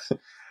story of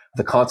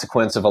the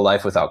consequence of a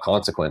life without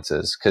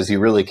consequences, because you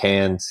really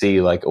can see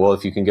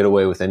if you can get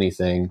away with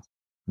anything,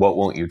 what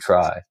won't you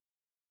try?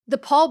 The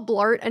Paul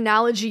Blart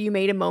analogy you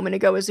made a moment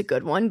ago is a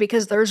good one,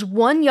 because there's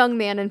one young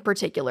man in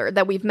particular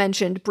that we've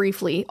mentioned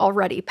briefly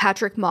already,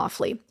 Patrick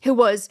Moffley, who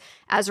was,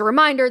 as a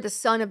reminder, the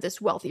son of this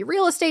wealthy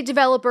real estate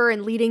developer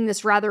and leading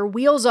this rather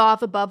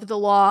wheels-off, above the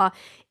law,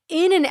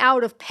 in and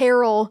out of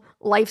peril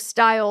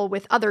lifestyle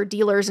with other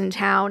dealers in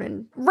town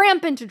and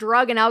rampant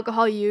drug and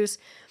alcohol use.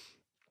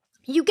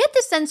 You get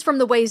the sense from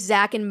the way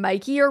Zach and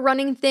Mikey are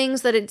running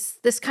things that it's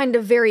this kind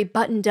of very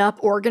buttoned up,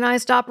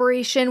 organized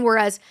operation,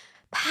 whereas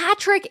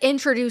Patrick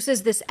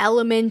introduces this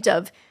element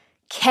of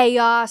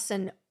chaos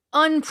and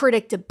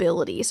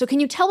unpredictability. So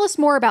can you tell us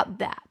more about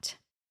that?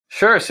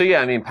 Sure. So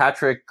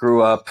Patrick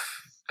grew up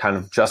kind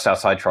of just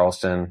outside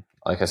Charleston,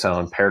 like I said,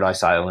 on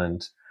Paradise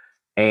Island.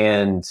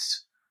 And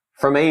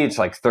from age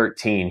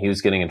 13, he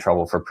was getting in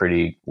trouble for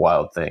pretty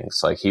wild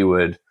things.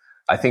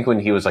 I think when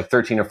he was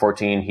 13 or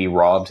 14, he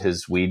robbed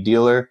his weed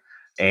dealer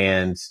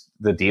And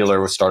the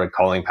dealer started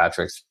calling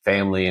Patrick's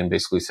family and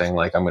basically saying,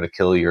 like, I'm going to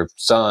kill your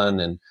son.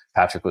 And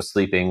Patrick was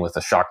sleeping with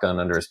a shotgun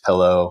under his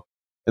pillow.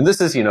 And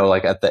this is,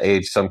 like at the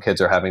age some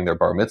kids are having their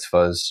bar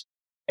mitzvahs.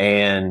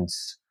 And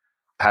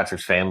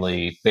Patrick's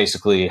family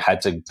basically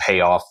had to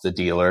pay off the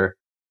dealer.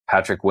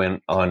 Patrick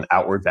went on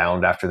Outward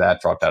Bound after that,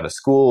 dropped out of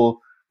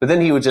school. But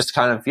then he would just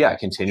kind of,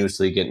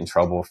 continuously get in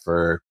trouble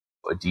for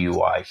a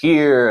DUI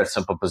here, a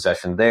simple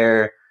possession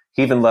there.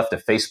 He even left a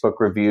Facebook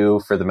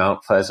review for the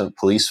Mount Pleasant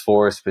police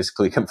force,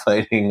 basically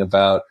complaining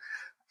about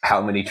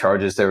how many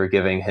charges they were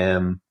giving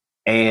him.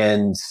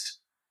 And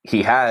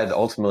he had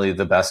ultimately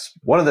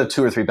one of the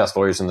 2 or 3 best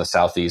lawyers in the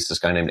Southeast, this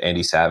guy named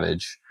Andy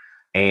Savage,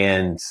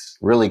 and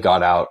really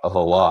got out of a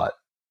lot.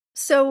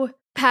 So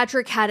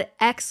Patrick had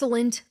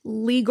excellent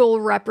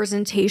legal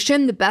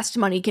representation, the best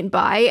money can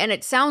buy, and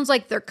it sounds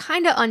like they're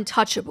kind of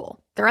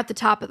untouchable. They're at the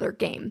top of their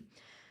game.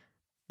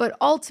 But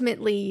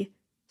ultimately,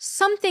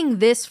 something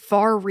this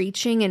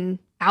far-reaching and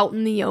out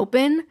in the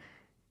open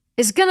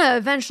is going to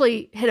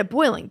eventually hit a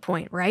boiling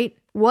point, right?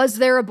 Was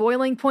there a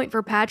boiling point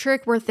for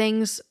Patrick where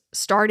things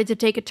started to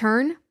take a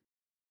turn?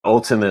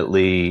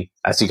 Ultimately,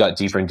 as he got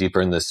deeper and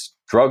deeper in this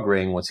drug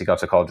ring, once he got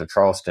to College of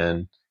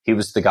Charleston, he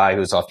was the guy who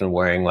was often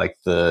wearing like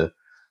the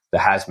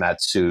hazmat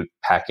suit,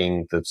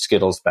 packing the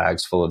Skittles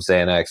bags full of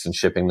Xanax and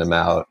shipping them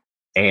out.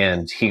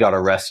 And he got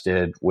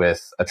arrested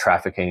with a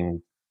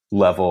trafficking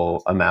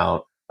level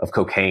amount of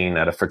cocaine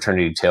at a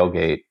fraternity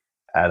tailgate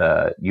at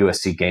a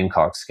USC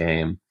Gamecocks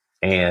game.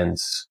 And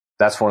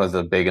that's one of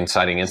the big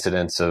inciting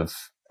incidents of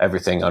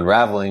everything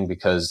unraveling,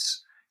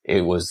 because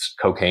it was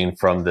cocaine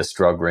from this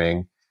drug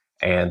ring.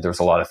 And there was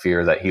a lot of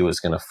fear that he was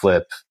going to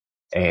flip.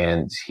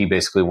 And he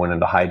basically went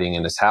into hiding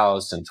in his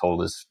house and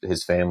told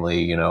his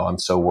family, I'm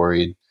so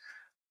worried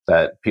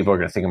that people are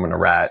going to think I'm going to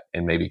rat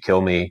and maybe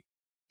kill me.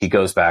 He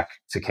goes back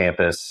to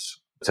campus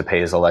to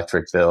pay his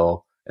electric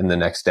bill. And the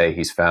next day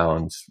he's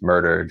found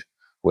murdered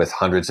with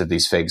hundreds of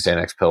these fake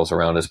Xanax pills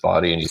around his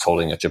body. And he's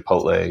holding a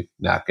Chipotle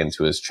napkin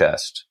to his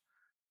chest.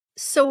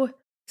 So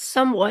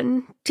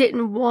someone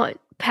didn't want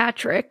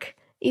Patrick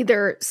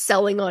either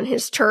selling on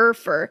his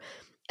turf, or,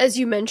 as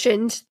you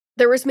mentioned,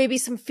 there was maybe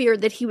some fear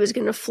that he was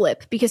going to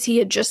flip because he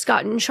had just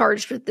gotten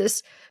charged with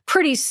this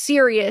pretty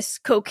serious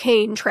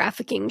cocaine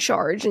trafficking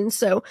charge. And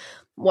so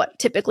what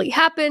typically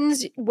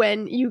happens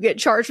when you get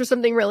charged with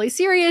something really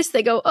serious,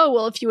 they go, oh,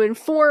 well, if you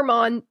inform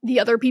on the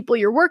other people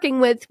you're working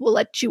with, we'll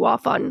let you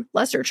off on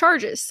lesser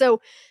charges.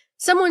 So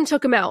someone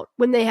took him out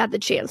when they had the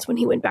chance, when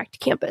he went back to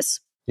campus.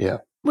 Yeah.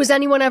 Was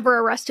anyone ever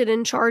arrested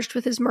and charged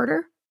with his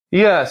murder?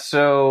 Yeah,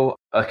 so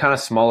a kind of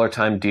smaller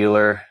time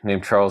dealer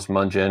named Charles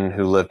Mungin,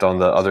 who lived on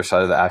the other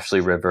side of the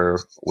Ashley River,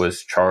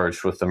 was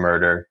charged with the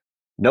murder.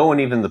 No one,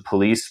 even the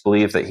police,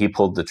 believed that he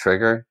pulled the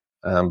trigger.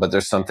 But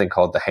there's something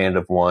called the hand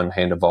of one,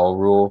 hand of all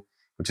rule,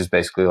 which is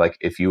basically like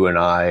if you and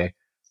I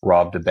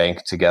robbed a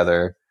bank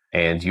together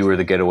and you were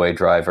the getaway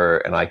driver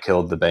and I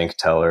killed the bank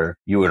teller,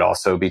 you would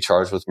also be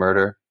charged with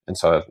murder. And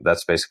so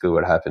that's basically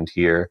what happened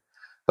here.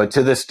 But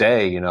to this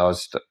day, I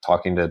was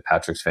talking to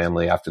Patrick's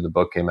family after the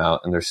book came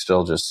out, and there's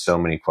still just so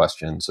many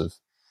questions of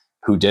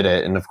who did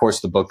it. And of course,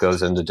 the book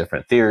goes into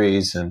different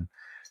theories, and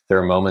there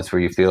are moments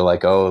where you feel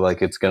like, oh,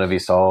 like it's going to be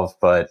solved,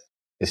 but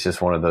it's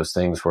just one of those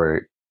things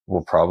where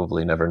we'll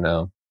probably never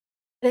know.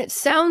 And it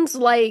sounds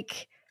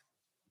like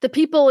the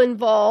people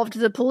involved,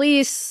 the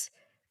police,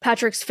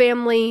 Patrick's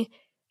family,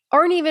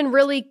 aren't even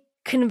really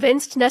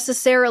convinced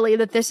necessarily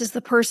that this is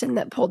the person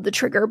that pulled the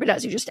trigger. But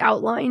as you just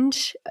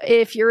outlined,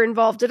 if you're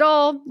involved at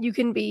all, you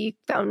can be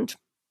found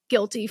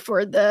guilty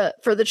for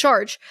the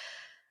charge.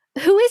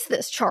 Who is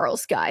this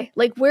Charles guy?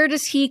 Like, where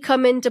does he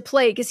come into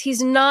play? Because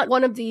he's not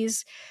one of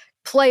these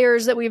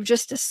players that we've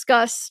just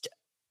discussed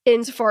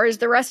insofar as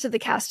the rest of the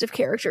cast of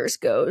characters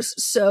goes.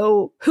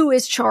 So who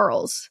is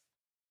Charles?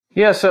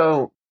 Yeah,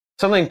 so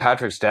something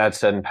Patrick's dad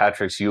said in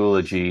Patrick's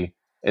eulogy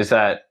is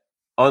that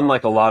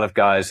unlike a lot of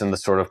guys in the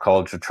sort of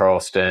College of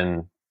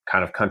Charleston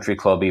kind of country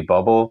clubby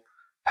bubble,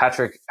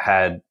 Patrick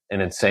had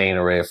an insane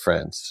array of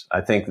friends.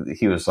 I think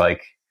he was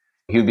like,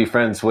 he would be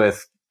friends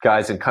with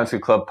guys in country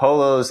club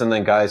polos and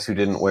then guys who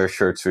didn't wear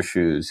shirts or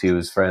shoes. He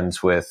was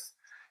friends with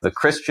the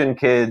Christian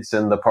kids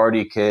and the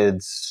party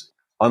kids.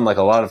 Unlike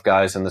a lot of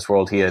guys in this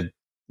world, he had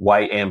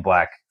white and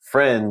black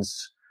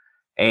friends.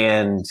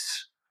 And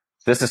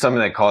this is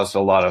something that caused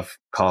a lot of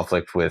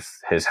conflict with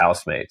his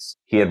housemates.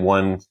 He had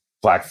one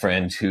black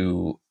friend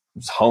who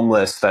was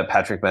homeless that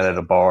Patrick met at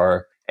a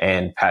bar.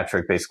 And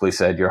Patrick basically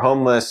said, you're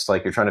homeless,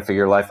 like you're trying to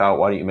figure your life out.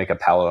 Why don't you make a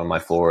pallet on my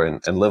floor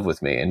and live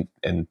with me?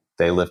 And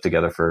they lived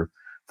together for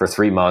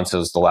 3 months. It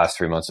was the last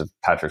 3 months of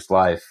Patrick's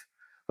life.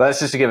 But that's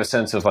just to give a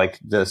sense of like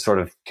the sort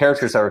of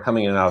characters that were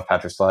coming in and out of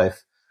Patrick's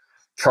life.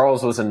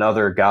 Charles was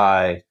another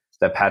guy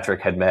that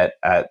Patrick had met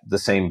at the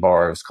same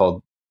bar. It was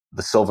called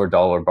the Silver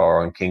Dollar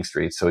Bar on King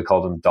Street. So he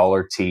called him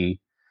Dollar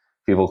T.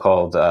 People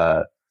called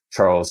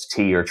Charles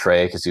T or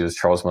Trey because he was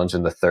Charles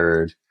Mungin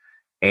III.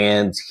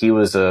 And he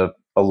was a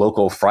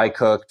local fry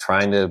cook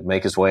trying to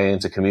make his way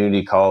into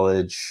community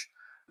college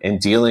and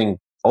dealing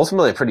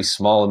ultimately a pretty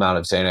small amount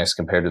of Xanax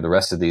compared to the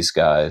rest of these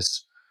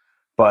guys.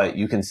 But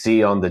you can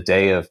see on the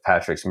day of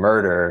Patrick's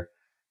murder,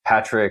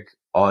 Patrick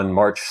on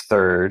March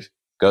 3rd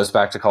goes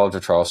back to College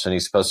of Charleston.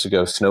 He's supposed to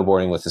go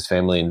snowboarding with his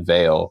family in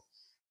Vail.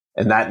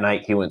 And that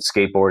night he went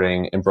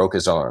skateboarding and broke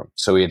his arm.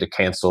 So he had to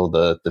cancel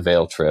the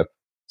Vail trip.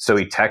 So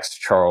he texts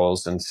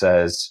Charles and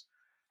says,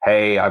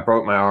 hey, I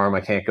broke my arm.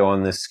 I can't go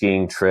on this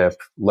skiing trip.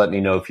 Let me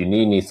know if you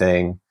need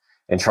anything.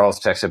 And Charles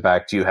texted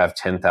back, do you have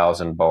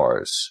 10,000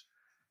 bars?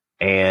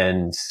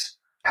 And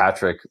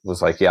Patrick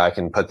was like, yeah, I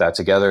can put that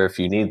together if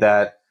you need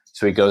that.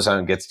 So he goes out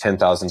and gets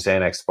 10,000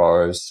 Xanax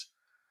bars.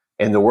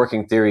 And the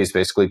working theory is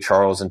basically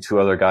Charles and two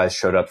other guys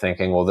showed up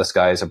thinking, well, this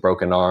guy has a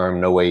broken arm.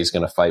 No way he's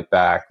going to fight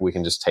back. We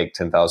can just take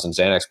 10,000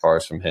 Xanax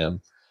bars from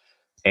him.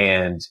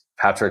 And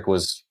Patrick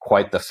was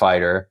quite the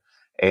fighter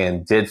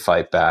and did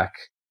fight back.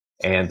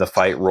 And the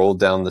fight rolled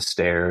down the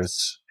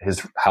stairs.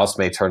 His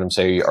housemates heard him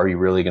say, are you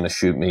really going to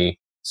shoot me?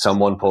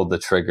 Someone pulled the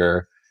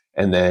trigger.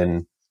 And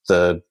then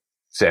the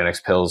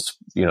Xanax pills,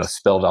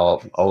 spilled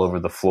all over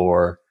the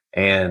floor.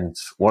 And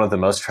one of the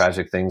most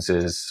tragic things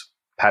is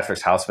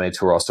Patrick's housemates,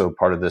 who are also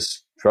part of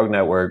this drug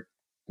network,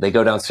 they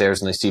go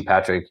downstairs and they see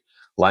Patrick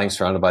lying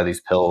surrounded by these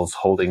pills,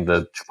 holding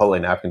the Chipotle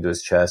napkin to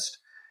his chest.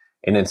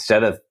 And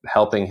instead of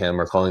helping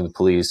him or calling the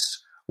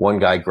police, one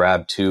guy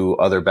grabbed 2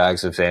 other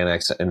bags of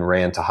Xanax and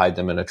ran to hide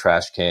them in a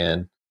trash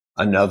can.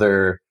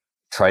 Another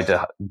tried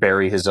to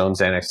bury his own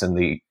Xanax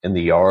in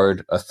the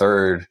yard. A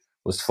third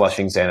was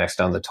flushing Xanax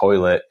down the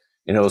toilet.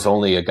 And it was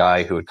only a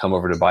guy who had come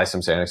over to buy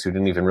some Xanax who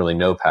didn't even really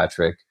know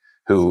Patrick,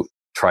 who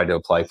tried to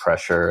apply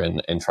pressure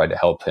and tried to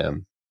help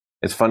him.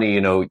 It's funny,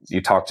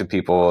 you talk to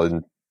people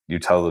and you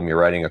tell them you're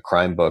writing a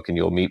crime book, and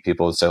you'll meet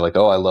people and say like,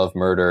 oh, I love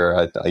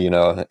murder,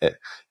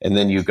 and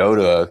then you go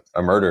to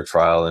a murder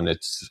trial, and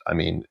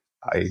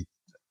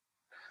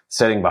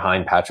sitting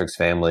behind Patrick's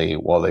family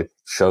while they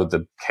showed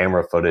the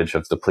camera footage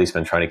of the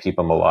policeman trying to keep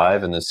him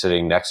alive, and then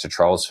sitting next to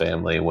Charles'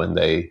 family when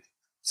they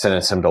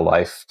sentenced him to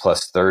life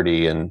plus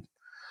 30. And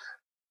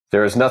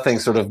there was nothing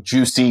sort of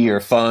juicy or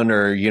fun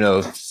or,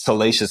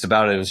 salacious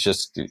about it. It was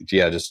just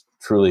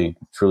truly,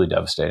 truly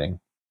devastating.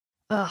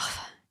 Ugh.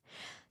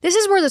 This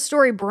is where the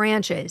story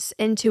branches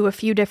into a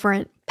few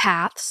different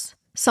paths,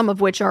 some of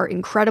which are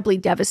incredibly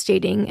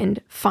devastating and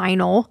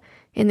final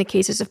in the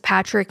cases of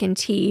Patrick and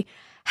T.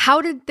 How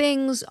did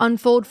things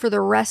unfold for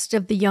the rest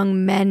of the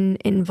young men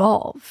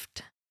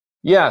involved?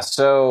 Yeah,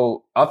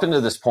 so up until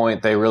this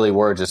point, they really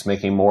were just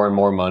making more and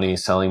more money,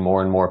 selling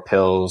more and more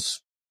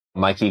pills.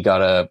 Mikey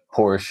got a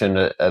Porsche and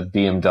a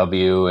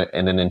BMW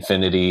and an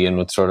Infiniti and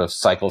would sort of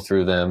cycle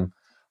through them,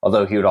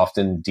 although he would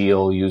often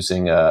deal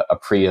using a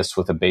Prius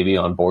with a baby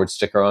on board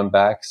sticker on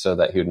back so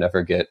that he would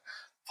never get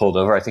pulled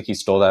over. I think he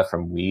stole that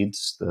from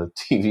Weeds, the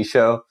TV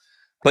show.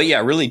 But yeah,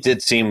 it really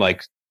did seem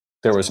like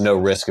there was no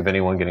risk of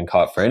anyone getting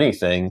caught for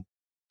anything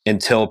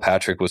until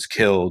Patrick was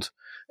killed.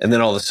 And then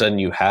all of a sudden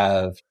you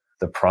have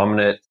the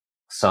prominent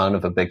son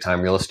of a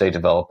big-time real estate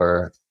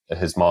developer.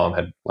 His mom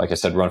had, like I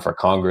said, run for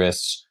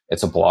Congress.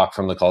 It's a block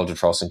from the College of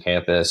Charleston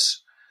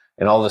campus.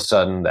 And all of a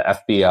sudden, the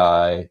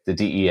FBI, the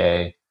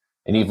DEA,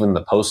 and even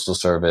the Postal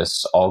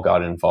Service all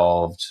got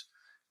involved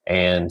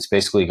and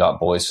basically got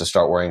boys to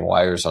start wearing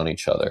wires on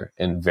each other.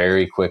 And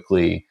very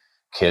quickly,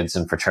 kids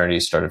in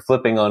fraternities started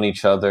flipping on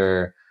each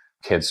other.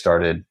 Kids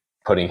started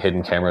putting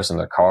hidden cameras in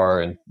their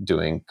car and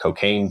doing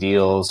cocaine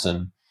deals.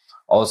 And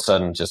all of a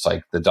sudden, just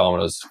like the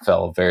dominoes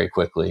fell very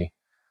quickly.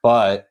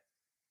 But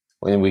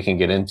when we can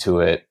get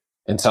into it,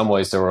 in some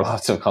ways, there were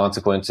lots of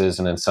consequences,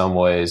 and in some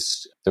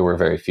ways, there were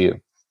very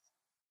few.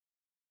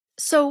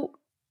 So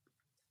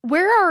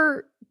where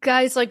are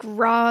guys like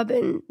Rob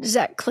and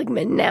Zach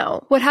Kligman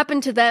now? What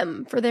happened to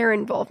them for their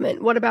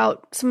involvement? What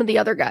about some of the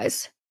other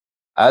guys?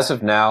 As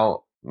of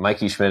now,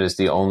 Mikey Schmidt is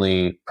the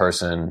only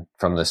person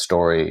from this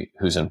story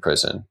who's in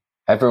prison.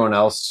 Everyone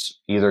else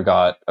either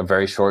got a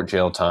very short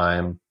jail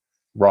time.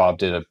 Rob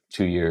did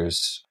 2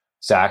 years.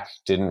 Zach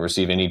didn't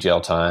receive any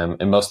jail time.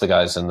 And most of the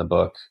guys in the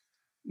book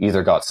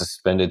either got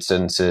suspended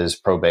sentences,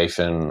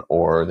 probation,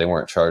 or they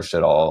weren't charged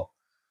at all.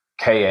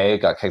 KA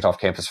got kicked off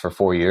campus for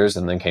 4 years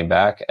and then came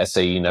back.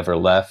 SAE never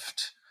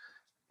left.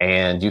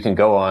 And you can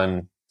go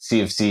on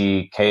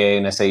CFC, KA,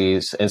 and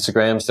SAE's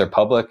Instagrams. They're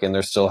public and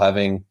they're still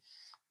having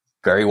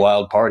very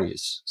wild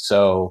parties.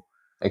 So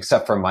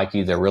except for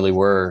Mikey, there really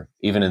were,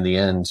 even in the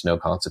end, no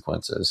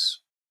consequences.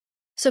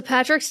 So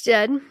Patrick's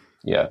dead.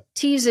 Yeah.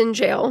 T's in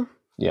jail.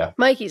 Yeah.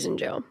 Mikey's in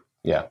jail.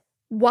 Yeah.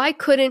 Why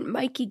couldn't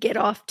Mikey get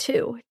off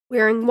too?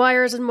 Wearing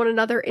wires on one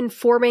another,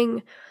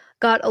 informing,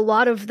 got a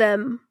lot of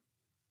them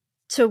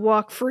to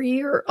walk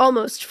free or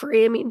almost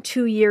free.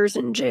 2 years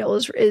in jail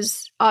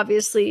is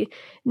obviously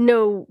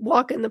no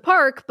walk in the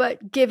park,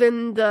 but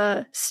given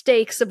the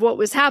stakes of what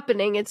was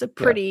happening, it's a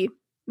pretty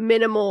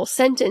minimal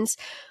sentence.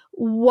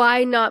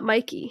 Why not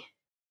Mikey?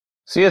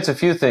 See, it's a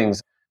few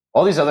things.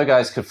 All these other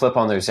guys could flip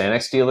on their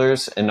Xanax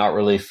dealers and not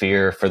really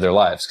fear for their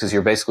lives, because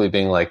you're basically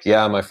being like,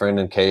 yeah, my friend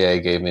in KA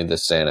gave me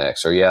this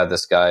Xanax, or yeah,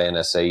 this guy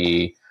in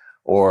SAE,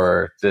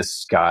 or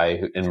this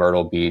guy in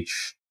Myrtle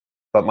Beach.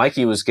 But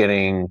Mikey was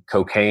getting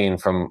cocaine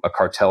from a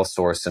cartel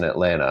source in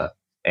Atlanta,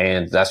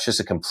 and that's just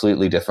a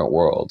completely different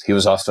world. He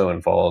was also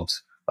involved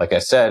like I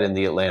said, in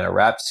the Atlanta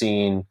rap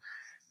scene,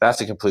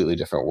 that's a completely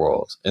different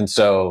world. And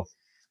so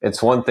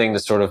it's one thing to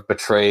sort of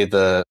betray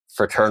the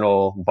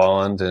fraternal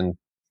bond and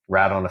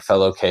rat on a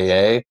fellow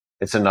KA.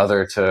 It's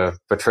another to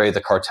betray the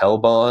cartel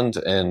bond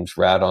and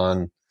rat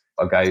on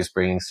a guy who's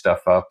bringing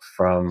stuff up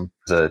from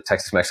the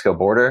Texas-Mexico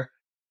border.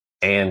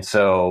 And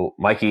so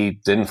Mikey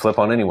didn't flip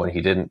on anyone.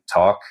 He didn't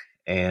talk.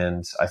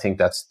 And I think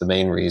that's the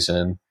main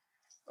reason.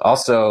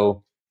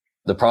 Also,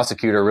 the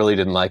prosecutor really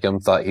didn't like him,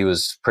 thought he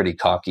was pretty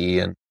cocky,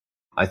 and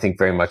I think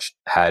very much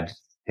had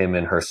him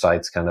in her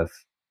sights kind of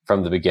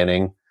from the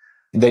beginning.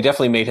 They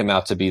definitely made him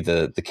out to be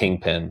the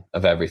kingpin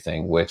of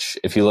everything, which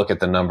if you look at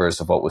the numbers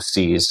of what was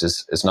seized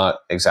is not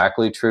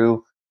exactly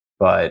true,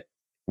 but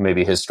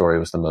maybe his story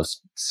was the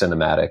most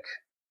cinematic.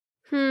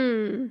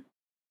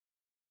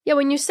 Yeah,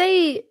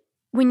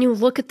 when you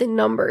look at the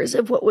numbers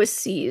of what was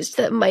seized,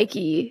 that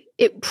Mikey,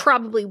 it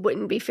probably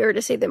wouldn't be fair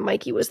to say that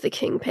Mikey was the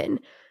kingpin.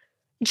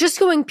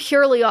 Just going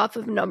purely off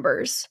of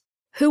numbers,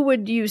 who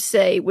would you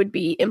say would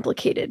be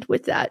implicated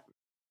with that?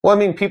 Well, I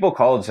mean, people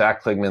called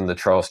Zach Kligman the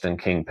Charleston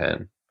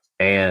kingpin,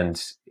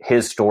 and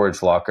his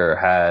storage locker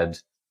had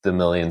the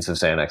millions of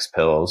Xanax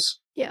pills.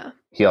 Yeah.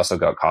 He also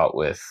got caught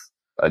with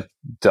a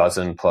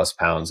dozen plus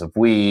pounds of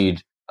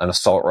weed, an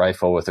assault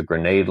rifle with a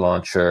grenade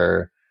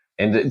launcher.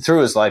 And through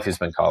his life, he's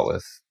been caught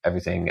with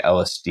everything: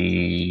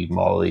 LSD,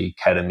 Molly,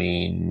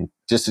 ketamine,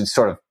 just to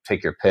sort of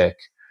take your pick.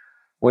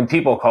 When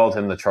people called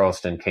him the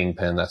Charleston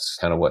kingpin, that's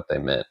kind of what they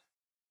meant.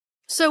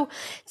 So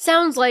it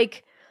sounds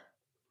like,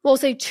 we'll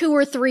say 2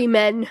 or 3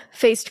 men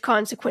faced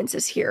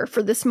consequences here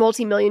for this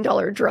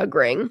multi-million-dollar drug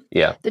ring.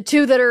 Yeah. The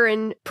 2 that are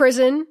in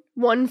prison,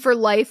 one for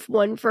life,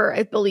 one for,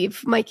 I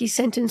believe, Mikey's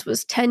sentence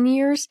was 10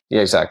 years. Yeah,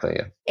 exactly.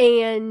 Yeah.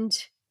 And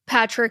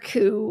Patrick,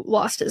 who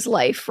lost his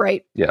life,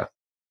 right? Yeah.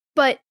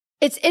 But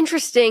it's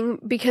interesting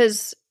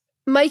because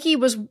Mikey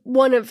was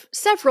one of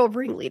several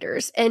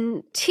ringleaders.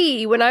 And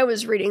when I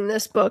was reading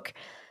this book,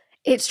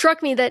 it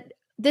struck me that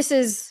this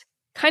is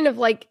kind of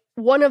like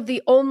one of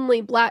the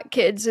only Black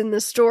kids in the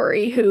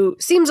story who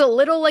seems a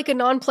little like a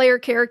non-player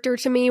character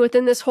to me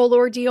within this whole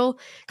ordeal,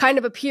 kind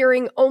of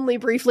appearing only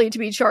briefly to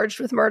be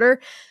charged with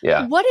murder.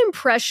 Yeah. What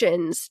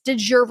impressions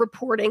did your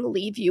reporting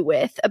leave you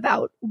with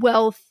about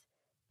wealth,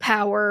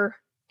 power,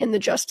 and the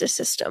justice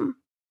system?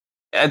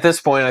 At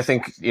this point, I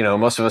think,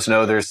 most of us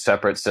know there's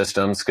separate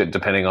systems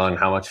depending on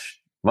how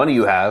much money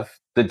you have.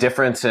 The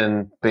difference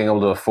in being able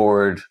to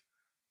afford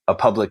a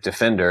public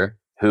defender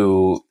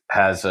who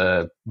has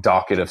a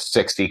docket of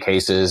 60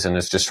 cases and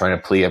is just trying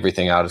to plea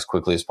everything out as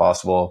quickly as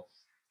possible,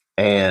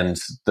 and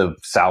the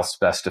South's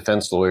best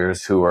defense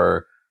lawyers who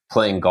are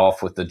playing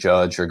golf with the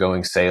judge or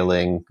going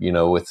sailing,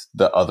 with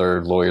the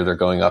other lawyer they're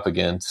going up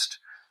against,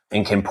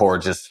 and can pour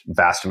just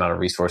vast amount of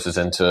resources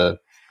into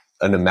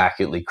an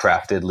immaculately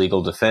crafted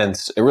legal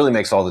defense. It really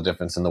makes all the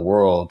difference in the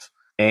world.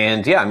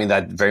 And yeah, I mean,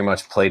 that very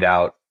much played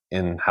out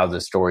in how the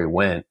story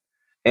went.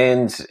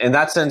 And in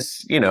that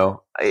sense,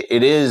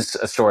 it is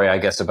a story, I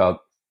guess, about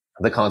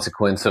the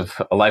consequence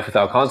of a life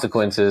without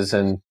consequences.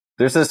 And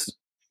there's this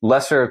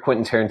lesser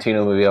Quentin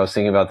Tarantino movie I was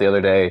thinking about the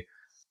other day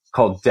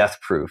called Death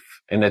Proof.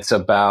 And it's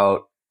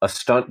about a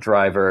stunt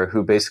driver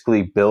who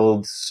basically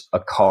builds a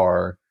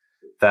car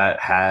that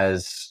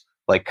has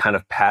like kind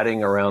of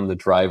padding around the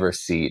driver's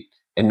seat.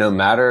 And no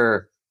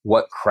matter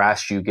what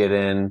crash you get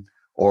in,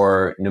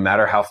 or no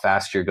matter how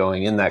fast you're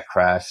going in that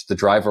crash, the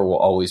driver will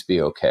always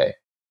be okay.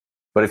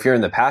 But if you're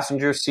in the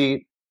passenger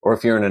seat, or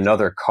if you're in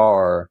another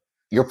car,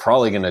 you're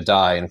probably going to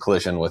die in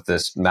collision with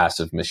this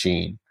massive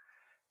machine.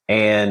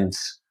 And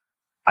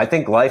I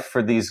think life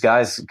for these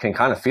guys can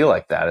kind of feel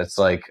like that. It's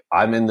like,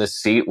 I'm in this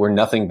seat where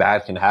nothing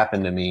bad can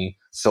happen to me.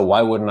 So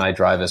why wouldn't I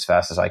drive as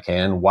fast as I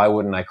can? Why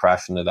wouldn't I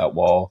crash into that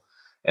wall?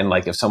 And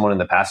like, if someone in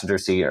the passenger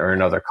seat or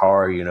another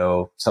car,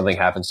 something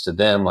happens to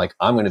them, like,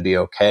 I'm going to be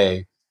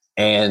okay.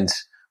 And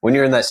when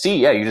you're in that seat,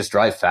 yeah, you just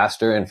drive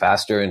faster and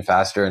faster and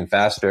faster and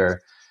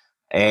faster.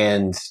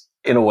 And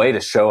in a way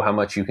to show how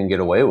much you can get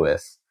away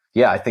with.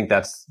 Yeah, I think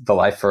that's the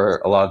life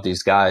for a lot of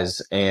these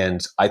guys.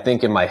 And I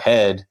think in my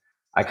head,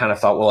 I kind of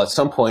thought, well, at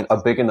some point,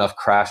 a big enough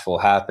crash will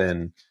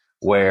happen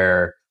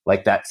where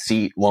like that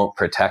seat won't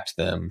protect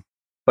them.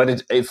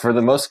 But for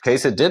the most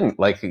case, it didn't.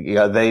 Like,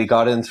 they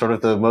got in sort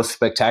of the most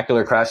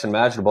spectacular crash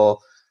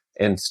imaginable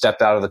and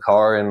stepped out of the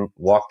car and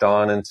walked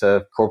on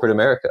into corporate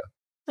America.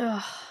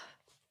 Ugh.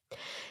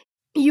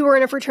 You were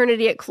in a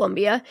fraternity at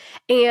Columbia,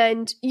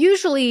 and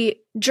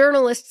usually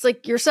journalists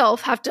like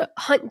yourself have to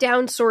hunt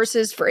down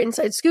sources for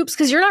inside scoops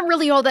because you're not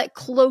really all that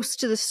close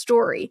to the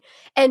story.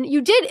 And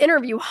you did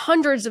interview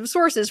hundreds of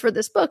sources for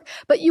this book,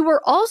 but you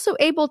were also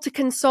able to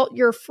consult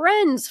your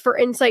friends for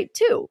insight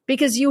too,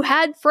 because you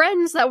had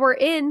friends that were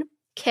in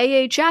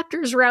KA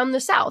chapters around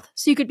the South.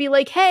 So you could be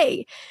like,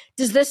 hey,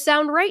 does this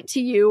sound right to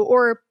you?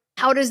 Or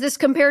how does this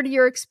compare to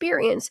your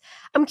experience?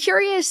 I'm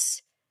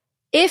curious,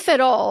 if at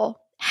all,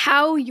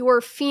 how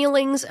your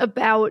feelings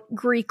about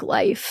Greek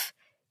life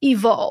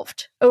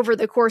evolved over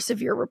the course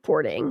of your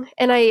reporting.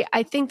 And I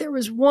think there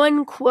was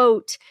one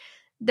quote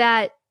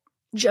that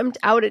jumped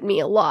out at me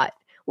a lot,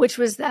 which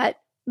was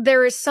that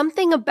there is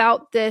something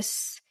about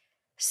this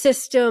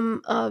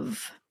system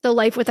of the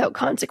life without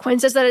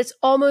consequences, that it's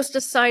almost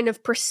a sign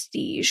of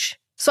prestige.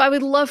 So I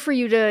would love for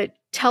you to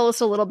tell us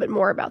a little bit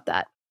more about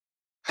that.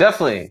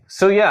 Definitely.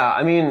 So yeah,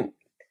 I mean,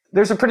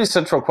 there's a pretty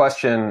central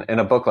question in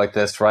a book like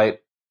this, right?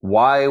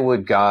 Why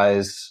would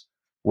guys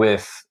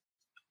with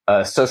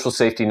a social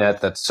safety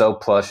net that's so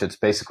plush, it's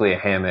basically a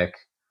hammock,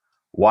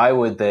 why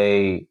would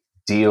they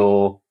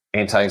deal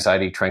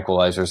anti-anxiety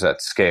tranquilizers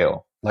at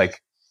scale?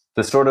 Like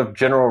the sort of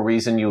general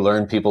reason you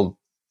learn people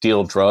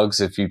deal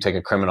drugs if you take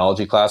a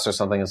criminology class or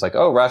something is like,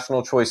 oh,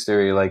 rational choice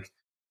theory. Like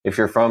if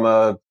you're from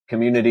a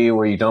community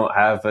where you don't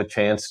have a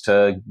chance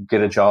to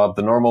get a job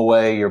the normal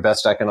way, your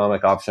best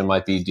economic option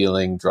might be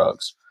dealing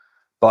drugs.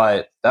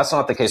 But that's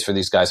not the case for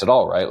these guys at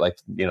all, right? Like,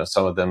 you know,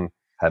 some of them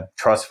had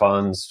trust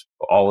funds,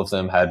 all of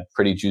them had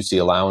pretty juicy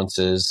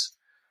allowances.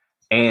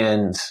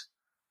 And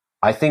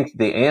I think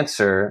the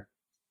answer,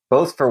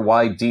 both for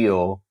why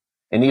deal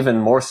and even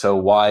more so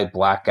why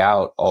black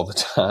out all the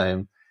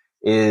time,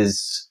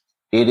 is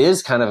it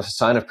is kind of a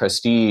sign of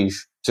prestige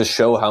to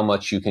show how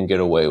much you can get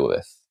away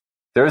with.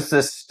 There's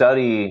this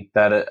study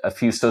that a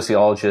few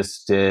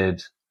sociologists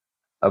did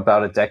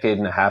about a decade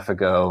and a half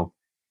ago.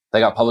 They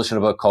got published in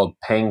a book called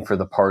Paying for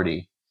the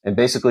Party. And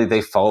basically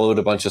they followed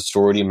a bunch of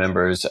sorority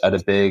members at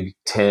a Big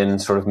Ten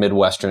sort of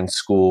Midwestern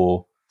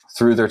school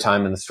through their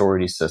time in the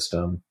sorority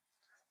system.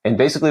 And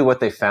basically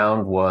what they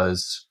found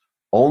was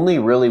only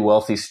really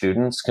wealthy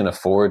students can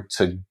afford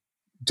to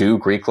do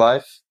Greek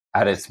life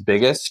at its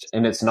biggest.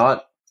 And it's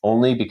not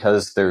only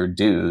because they're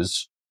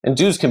dues. And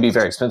dues can be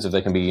very expensive.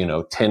 They can be,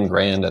 10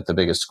 grand at the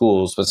biggest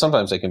schools, but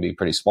sometimes they can be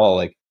pretty small,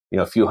 like,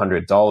 a few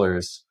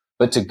 $100s.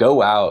 But to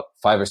go out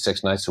 5 or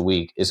 6 nights a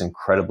week is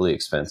incredibly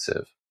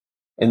expensive.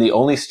 And the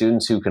only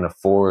students who can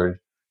afford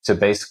to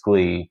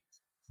basically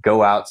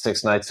go out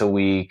 6 nights a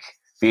week,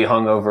 be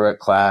hungover at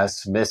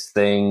class, miss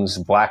things,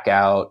 black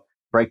out,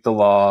 break the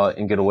law,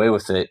 and get away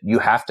with it, you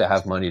have to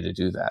have money to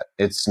do that.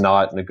 It's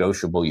not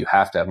negotiable. You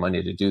have to have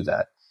money to do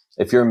that.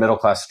 If you're a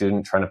middle-class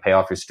student trying to pay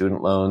off your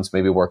student loans,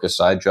 maybe work a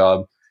side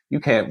job, you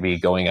can't be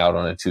going out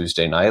on a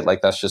Tuesday night.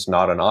 Like, that's just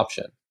not an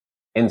option.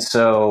 And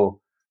so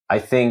I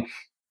think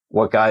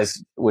what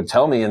guys would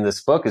tell me in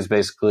this book is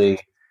basically,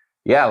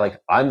 yeah,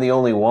 like I'm the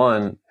only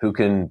one who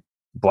can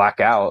black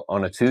out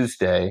on a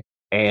Tuesday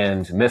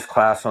and miss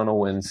class on a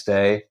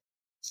Wednesday,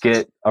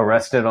 get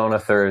arrested on a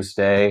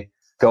Thursday,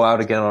 go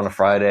out again on a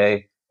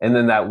Friday, and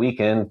then that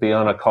weekend be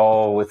on a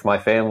call with my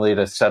family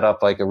to set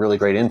up like a really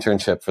great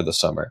internship for the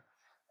summer.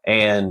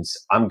 And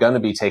I'm going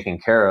to be taken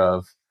care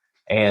of.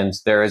 And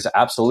there is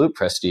absolute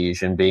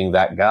prestige in being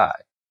that guy.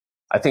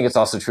 I think it's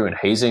also true in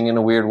hazing in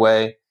a weird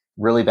way.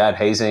 Really bad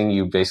hazing,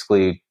 you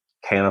basically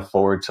can't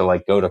afford to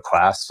like go to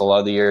class a lot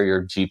of the year.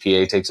 Your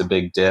GPA takes a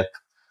big dip.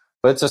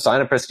 But it's a sign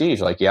of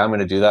prestige. Like, yeah, I'm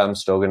going to do that. I'm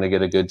still going to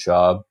get a good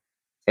job.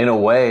 In a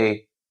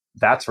way,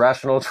 that's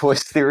rational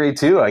choice theory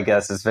too, I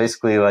guess. It's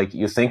basically like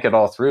you think it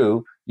all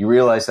through. You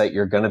realize that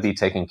you're going to be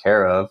taken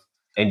care of.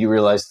 And you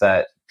realize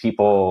that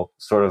people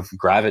sort of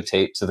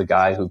gravitate to the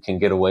guy who can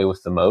get away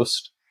with the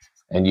most.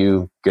 And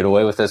you get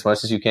away with as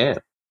much as you can.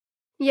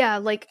 Yeah,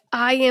 like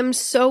I am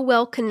so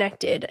well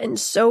connected and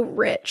so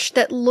rich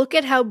that look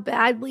at how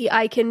badly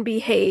I can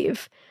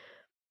behave.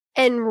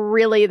 And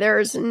really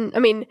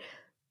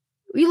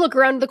you look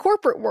around the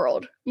corporate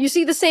world, you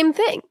see the same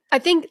thing. I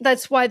think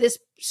that's why this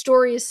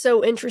story is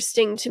so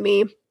interesting to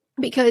me,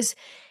 because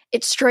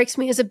it strikes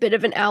me as a bit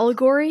of an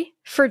allegory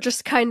for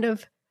just kind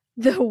of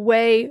the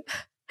way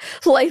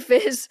life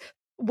is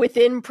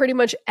within pretty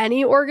much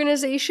any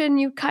organization.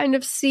 You kind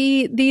of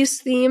see these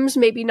themes,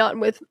 maybe not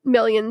with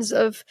millions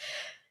of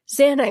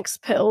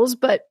Xanax pills.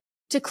 But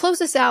to close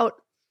this out,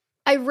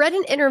 I read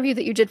an interview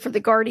that you did for The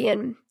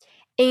Guardian,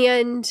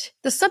 and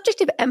the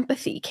subject of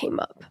empathy came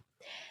up.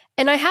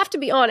 And I have to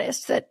be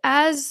honest that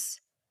as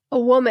a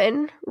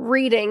woman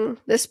reading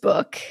this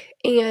book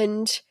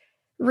and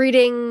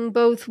reading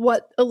both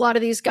what a lot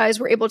of these guys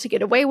were able to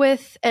get away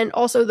with and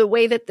also the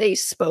way that they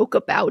spoke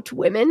about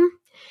women,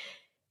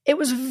 it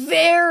was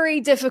very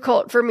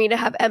difficult for me to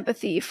have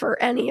empathy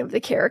for any of the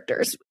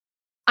characters.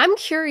 I'm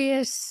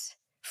curious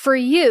for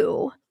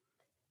you,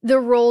 the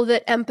role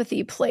that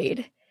empathy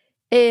played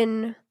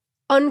in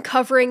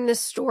uncovering this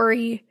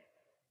story,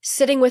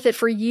 sitting with it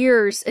for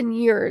years and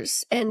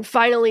years, and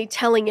finally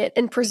telling it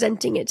and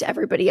presenting it to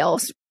everybody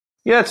else.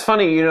 Yeah, it's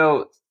funny,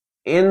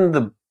 in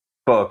the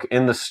book,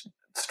 in the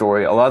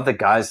story, a lot of the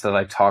guys that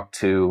I talked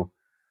to,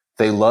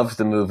 they loved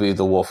the movie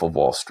The Wolf of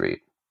Wall Street.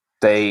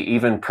 They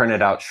even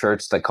printed out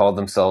shirts that called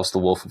themselves The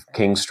Wolf of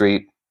King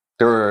Street.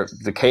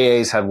 The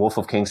KAs had Wolf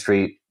of King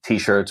Street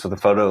t-shirts with a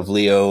photo of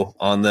Leo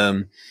on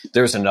them.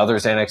 There's another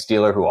Xanax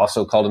dealer who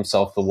also called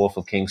himself The Wolf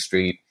of King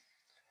Street.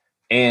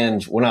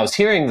 And when I was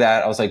hearing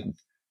that, I was like,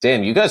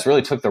 damn, you guys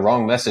really took the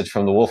wrong message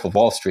from The Wolf of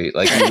Wall Street.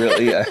 Like, you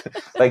really,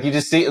 like, you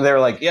just see, they're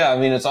like, yeah, I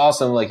mean, it's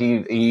awesome. Like,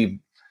 he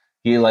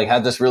like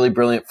had this really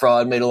brilliant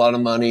fraud, made a lot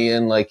of money,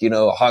 and like,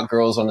 hot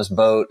girls on his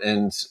boat.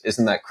 And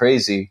isn't that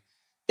crazy?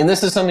 And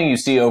this is something you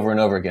see over and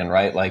over again,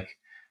 right? Like,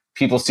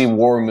 people see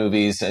war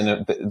movies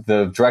and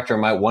the director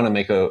might want to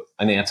make an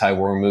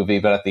anti-war movie,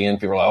 but at the end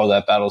people are like, oh,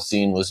 that battle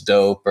scene was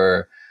dope.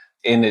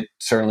 And it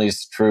certainly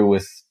is true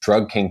with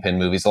drug kingpin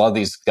movies. A lot of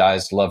these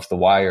guys loved The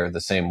Wire the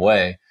same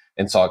way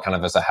and saw it kind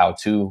of as a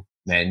how-to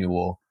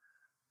manual.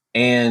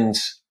 And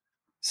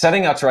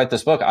setting out to write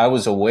this book, I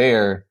was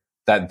aware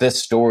that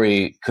this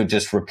story could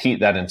just repeat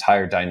that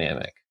entire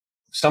dynamic.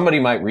 Somebody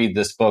might read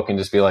this book and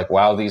just be like,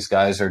 wow, these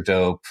guys are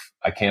dope.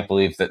 I can't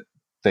believe that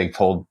they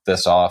pulled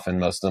this off and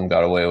most of them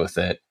got away with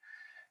it.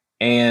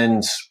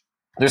 And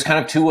there's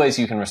kind of two ways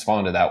you can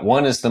respond to that.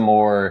 One is the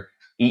more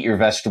eat your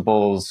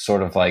vegetables,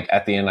 sort of like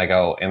at the end I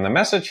go, and the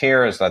message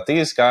here is that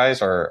these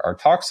guys are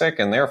toxic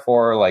and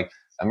therefore like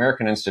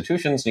American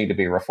institutions need to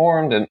be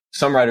reformed. And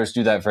some writers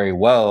do that very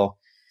well.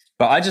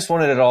 But I just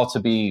wanted it all to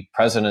be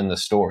present in the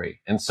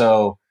story. And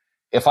so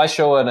if I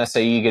show an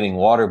SAE getting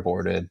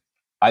waterboarded,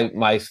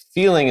 my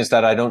feeling is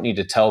that I don't need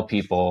to tell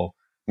people,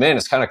 man,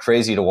 it's kind of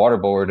crazy to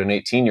waterboard an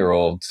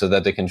 18-year-old so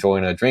that they can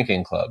join a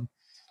drinking club.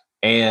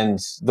 And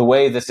the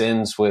way this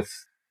ends with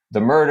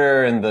the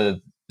murder and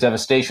the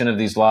devastation of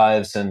these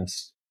lives, and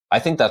I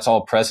think that's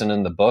all present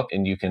in the book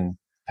and you can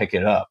pick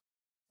it up.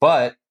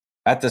 But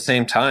at the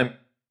same time,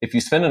 if you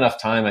spend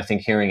enough time, I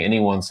think, hearing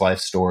anyone's life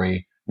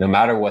story, no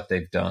matter what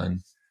they've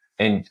done,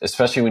 and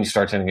especially when you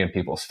start to get into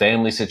people's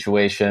family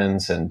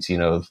situations and, you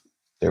know,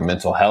 their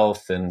mental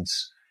health and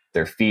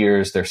their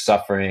fears, their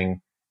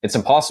suffering, it's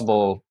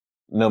impossible,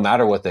 no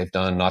matter what they've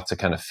done, not to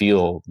kind of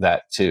feel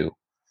that too.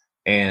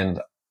 And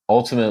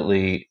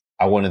ultimately,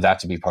 I wanted that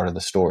to be part of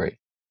the story.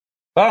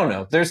 But I don't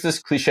know. There's this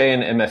cliche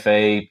in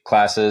MFA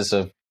classes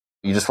of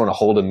you just want to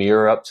hold a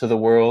mirror up to the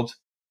world.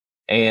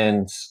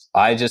 And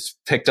I just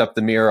picked up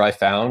the mirror I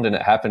found and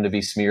it happened to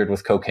be smeared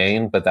with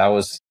cocaine, but that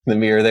was the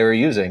mirror they were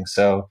using.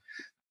 So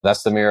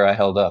that's the mirror I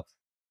held up.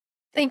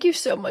 Thank you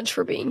so much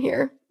for being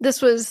here.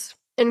 This was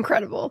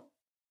incredible.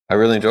 I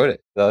really enjoyed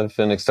it. I've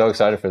been so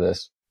excited for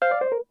this.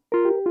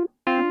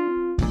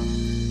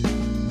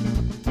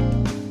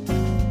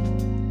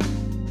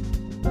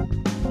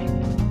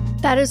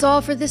 That is all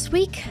for this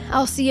week.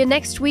 I'll see you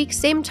next week,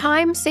 same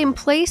time, same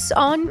place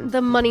on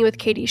The Money with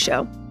Katie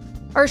show.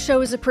 Our show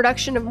is a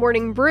production of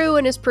Morning Brew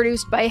and is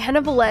produced by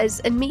Henna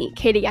Velez and me,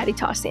 Katie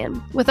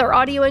Aditossian, with our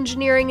audio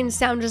engineering and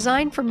sound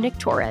design from Nick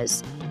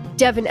Torres.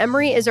 Devin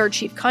Emery is our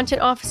chief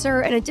content officer,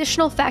 and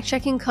additional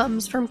fact-checking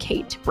comes from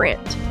Kate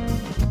Brandt.